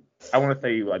like I want to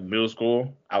say like middle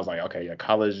school. I was like, okay, yeah,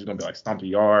 college is gonna be like stomp the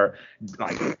yard,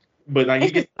 like. But like you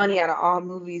it's get just funny out of all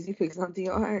movies you pick something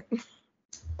hard.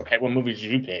 okay, what movies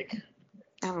did you pick?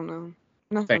 I don't know.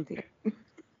 Not Thank something.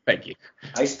 Thank you.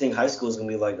 I used to think high school was gonna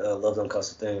be like Love Don't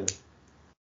Cost a Thing.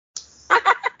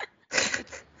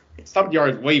 Stomp the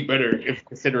yard is way better if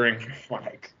considering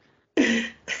like.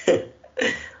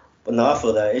 But no, I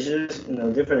feel that it's just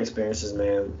different experiences,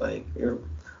 man. Like a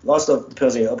lot of stuff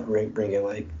depends on your upbringing.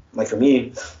 Like for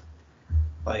me,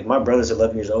 like my brother's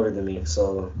 11 years older than me,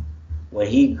 so when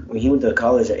he went to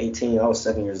college at 18, I was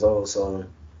 7 years old. So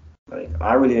like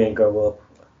I really didn't grow up.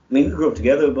 I mean, we grew up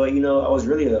together, but I was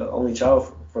really the only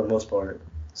child for the most part.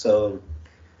 So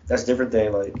that's a different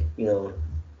thing. Like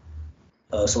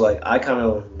so like I kind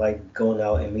of like going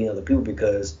out and meeting other people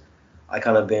because I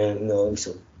kind of been used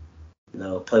to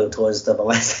play with toys and stuff. I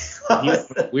He was like one of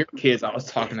the weird kids I was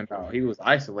talking about. He was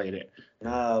isolated.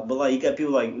 nah, but like you got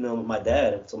people like my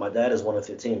dad. So my dad is one of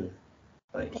 15.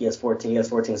 Like he has 14. He has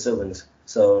 14 siblings.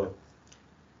 So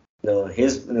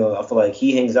his I feel like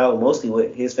he hangs out mostly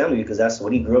with his family because that's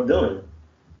what he grew up doing.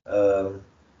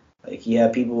 Like he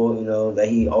had people that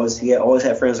he always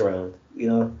had friends around.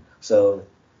 So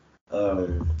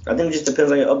I think it just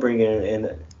depends on your upbringing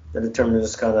and that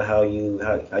determines kind of how you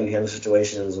handle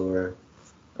situations, or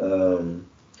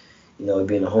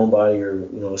being a homebody,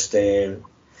 or staying,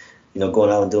 going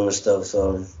out and doing stuff.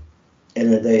 So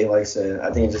end of the day, like I said,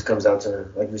 I think it just comes down to,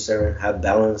 like you said, have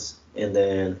balance, and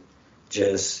then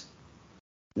just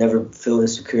never feel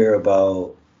insecure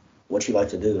about what you like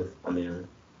to do. I mean,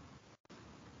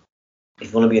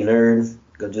 if you want to be a nerd,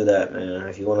 go do that, man.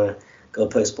 If you want to go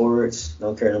play sports,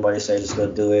 don't care what nobody say, just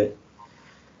go do it.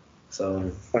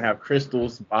 So I have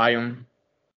crystals, buy them.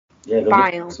 yeah, go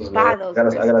Buy get 'em. crystals, Buy man. those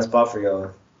I got a spot for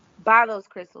y'all. Buy those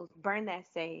crystals. Burn that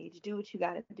sage. Do what you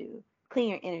gotta do. Clean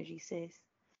your energy, sis.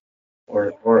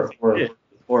 Or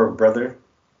Yeah. brother.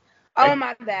 Oh,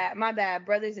 my bad. My bad.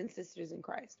 Brothers and sisters in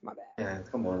Christ. My bad. Yeah,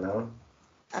 come on now.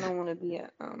 I don't want to be a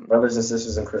Brothers and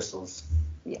sisters and crystals.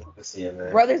 Yeah. Let's see it,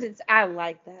 man. brothers and I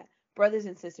like that. Brothers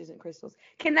and sisters and crystals.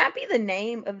 Can that be the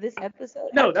name of this episode?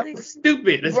 No, that actually? was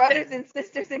stupid. Brothers and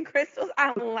sisters and crystals.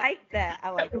 I like that. I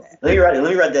like that. Let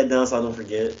me write that down so I don't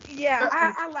forget. Yeah,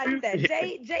 I like that.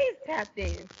 Jay's tapped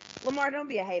in. Lamar, don't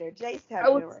be a hater. Jay's tapped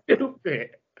That in. was Right.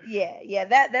 stupid. Yeah.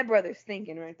 That brother's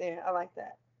thinking right there. I like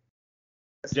that.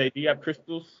 Jay, do you have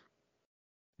crystals?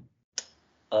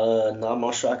 No, I'm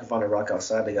not sure I can find a rock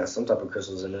outside. They got some type of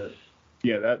crystals in it.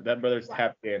 Yeah, that brother's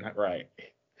tapped in, right?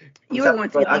 You were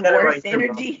going to I the got it worst right here, bro.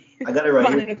 energy. I got it right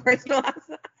finding here. a crystal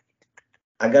outside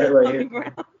I got it right on the here.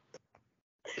 ground.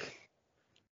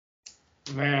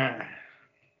 Man.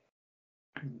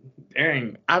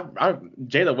 Dang,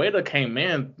 Jay the Waiter came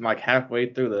in like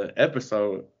halfway through the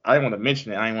episode. I didn't want to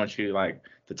mention it. I didn't want you like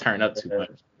to turn up too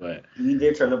much, but You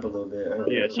did turn up a little bit.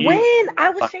 yeah, When I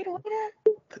was straight away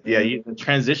there. the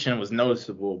transition was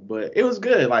noticeable, but it was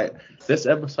good. Like this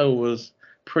episode was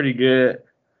pretty good.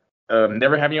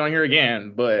 Never have you on here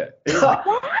again, but it was,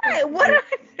 Why? What?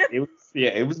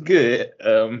 it was good.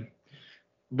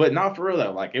 But not for real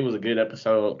though. Like it was a good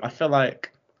episode. I feel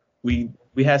like we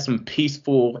had some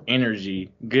peaceful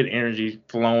energy, good energy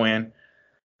flowing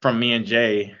from me and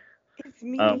Jay. It's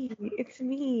me. It's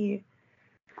me.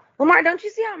 Lamar, don't you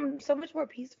see I'm so much more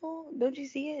peaceful? Don't you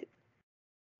see it?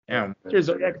 Damn, what's your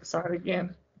zodiac sign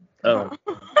again?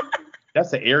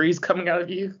 That's the Aries coming out of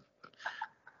you.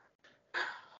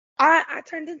 I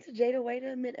turned into Jada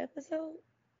Waiter mid-episode.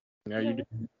 No, you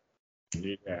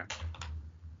didn't. Yeah.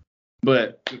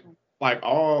 But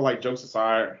like jokes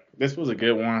aside, this was a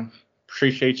good one.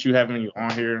 Appreciate you having you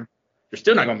on here. You're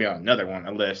still not gonna be on another one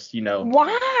unless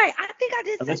Why? I think I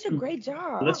did Unless such a you- great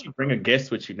job. unless you bring a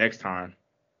guest with you next time.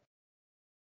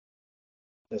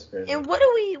 That's crazy. And what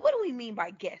do we mean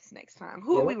by guests next time?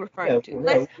 Who are we referring to? yeah,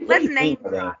 Let's what do let's you name mean by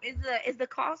that? drop. Is the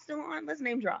call still on? Let's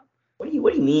name drop. What do you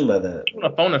mean by that? You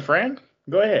want to phone a friend?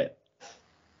 Go ahead.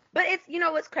 But it's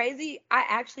what's crazy? I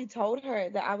actually told her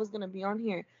that I was gonna be on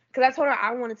here because I told her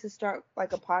I wanted to start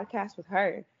like a podcast with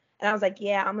her, and I was like,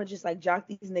 yeah, I'm gonna just like jock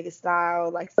these niggas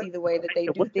style, like see the way that they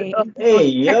do What the things. hell? Hey,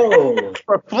 yo.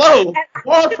 For flow,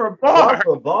 bar for Bar bar.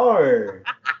 for bar.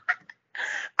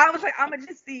 I was like, I'm gonna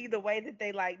just see the way that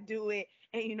they like do it,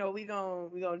 and we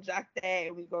gonna jock that,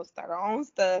 and we gonna start our own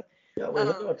stuff. Yeah, wait,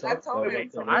 what y'all I talking told about? her.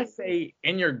 So I say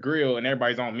in your grill and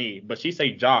everybody's on me, but she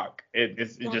say jock.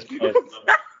 It's just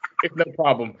it's no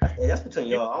problem. Hey, that's between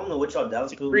y'all. I don't know what y'all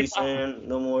Dallas people be saying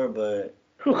no more, but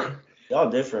y'all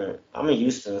different. I'm in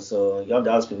Houston, so y'all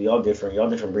Dallas people, y'all different. Y'all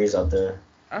different breeds out there.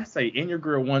 I say in your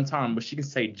grill one time, but she can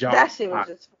say jock. That shit was five.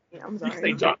 just funny. I'm She can say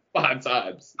sorry. jock 5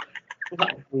 times.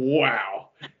 Like, wow.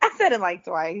 I said it like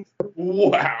twice.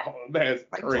 Wow. That's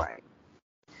Like crazy. twice.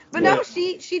 But no,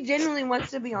 she genuinely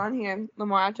wants to be on here.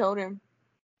 Lamar, I told her.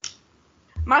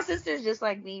 My sister's just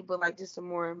like me, but like just some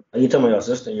more. Are you talking about your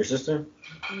sister? Your sister?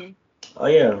 Mhm. Oh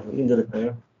yeah, we can do the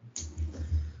thing.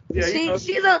 Yeah,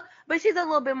 She's a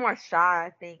little bit more shy,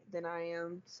 I think, than I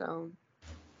am. So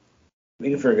We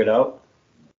can figure it out.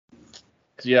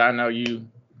 Yeah, I know you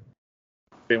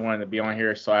been wanting to be on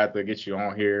here, so I have to get you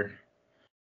on here.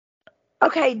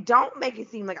 okay, don't make it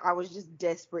seem like I was just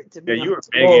desperate to be. Yeah, on you were this.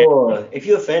 begging. Oh, if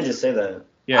you're a fan, just say that.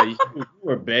 Yeah, you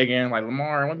were begging, like,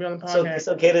 Lamar, I want to be on the So podcast. it's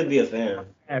okay to be a fan.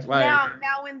 It's like,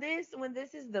 Now when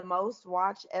this is the most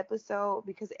watched episode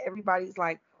because everybody's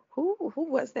like, who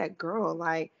was that girl?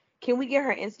 Like, can we get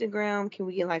her Instagram? Can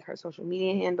we get like her social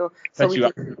media handle? So cut we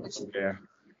you can, out. Yeah.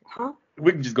 huh?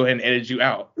 We can just go ahead and edit you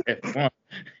out if you want.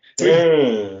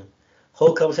 Dang.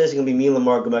 Whole conversation gonna be me and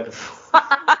Lamar go back and forth.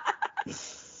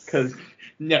 Because,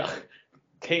 no,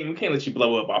 we can't let you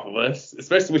blow up off of us,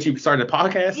 especially when you started a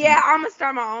podcast. Yeah, I'm gonna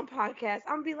start my own podcast.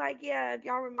 I'm gonna be like, yeah,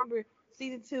 y'all remember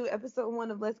season 2, episode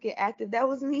 1 of Let's Get Active? That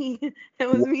was me.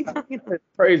 That was me talking. That's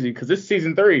crazy, because this is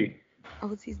season 3.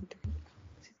 Oh, season 3.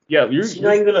 Yeah, She's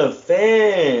not even a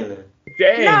fan.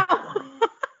 dang. No.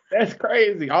 That's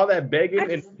crazy. All that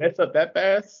begging and mess up that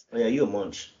fast. Oh, yeah, you a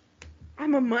munch.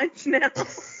 I'm a munch now.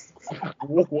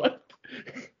 What?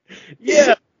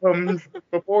 Yeah.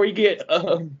 Before we get I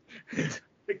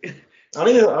don't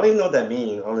even know what that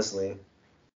means, honestly.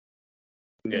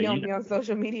 yeah, He don't be on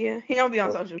social media. He don't be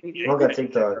on social I media. don't got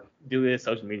TikTok. do this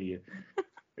social media.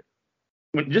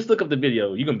 Just look up the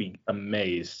video. You're gonna be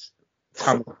amazed.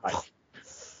 How much-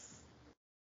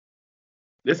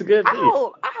 This is a good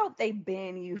video. I hope they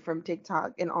ban you from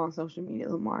TikTok and on social media,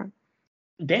 Lamar.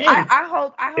 Damn. I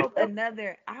hope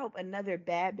another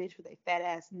bad bitch with a fat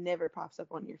ass never pops up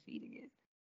on your feed again.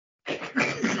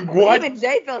 What? Even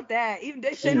Jay felt that. Even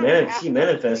Jay She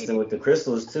manifesting with the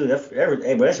crystals too.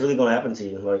 Hey, but that's really gonna happen to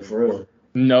you, like for real.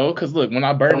 No, cause look, when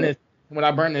I burn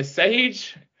this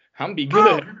sage, I'm gonna be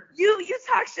good. Oh, you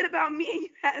talk shit about me and you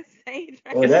had sage.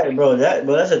 Right?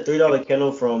 That's a $3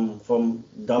 candle from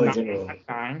Dollar General.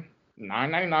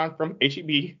 $9.99 from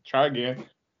HEB. Try again.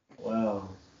 Wow.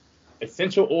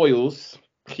 Essential oils.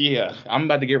 Yeah, I'm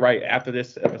about to get right after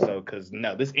this episode, cause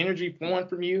no, this energy flowing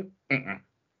from you,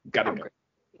 gotta go.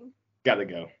 Gotta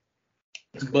go.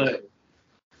 But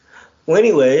Well,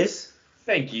 anyways,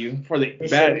 thank you for the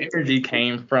bad energy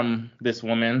came from this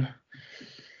woman.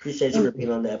 appreciate you for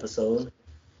being on the episode.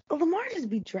 Lamar just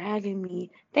be dragging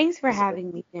me. Thanks for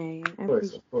having me, Jay.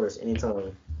 Of course,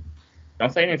 anytime.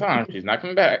 Don't say anytime. She's not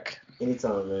coming back.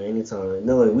 Anytime, man, anytime.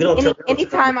 No, we don't.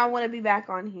 Anytime I want to be back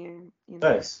on here. You know.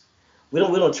 Nice. We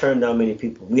don't turn down many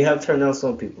people. We have turned down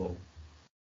some people,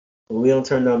 but we don't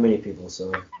turn down many people.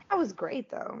 So That was great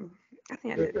though. I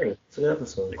think I did. great. It's a good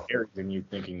episode. Scarier than you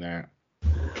thinking that.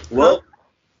 Well,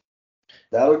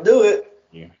 that'll do it.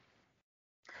 Yeah.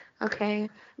 Okay.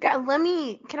 God,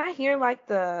 can I hear like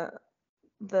the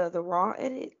raw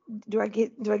edit? Do I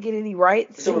get any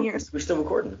rights in here? We're still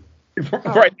recording.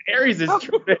 Right, Aries is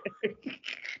tripping.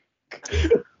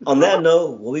 On that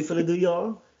note, what we finna do,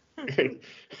 y'all?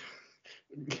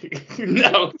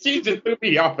 No, she just threw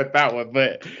me off at that one.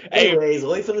 But hey, Anyways,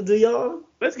 what we finna do, y'all?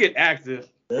 let's get active.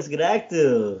 Let's get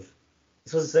active. You're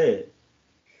supposed to say it.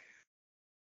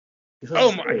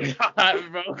 Oh my god,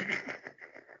 bro.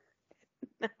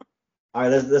 All right,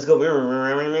 let's go.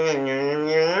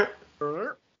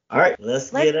 All right,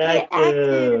 let's get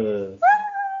active.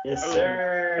 Yes,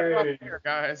 sir.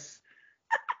 Guys.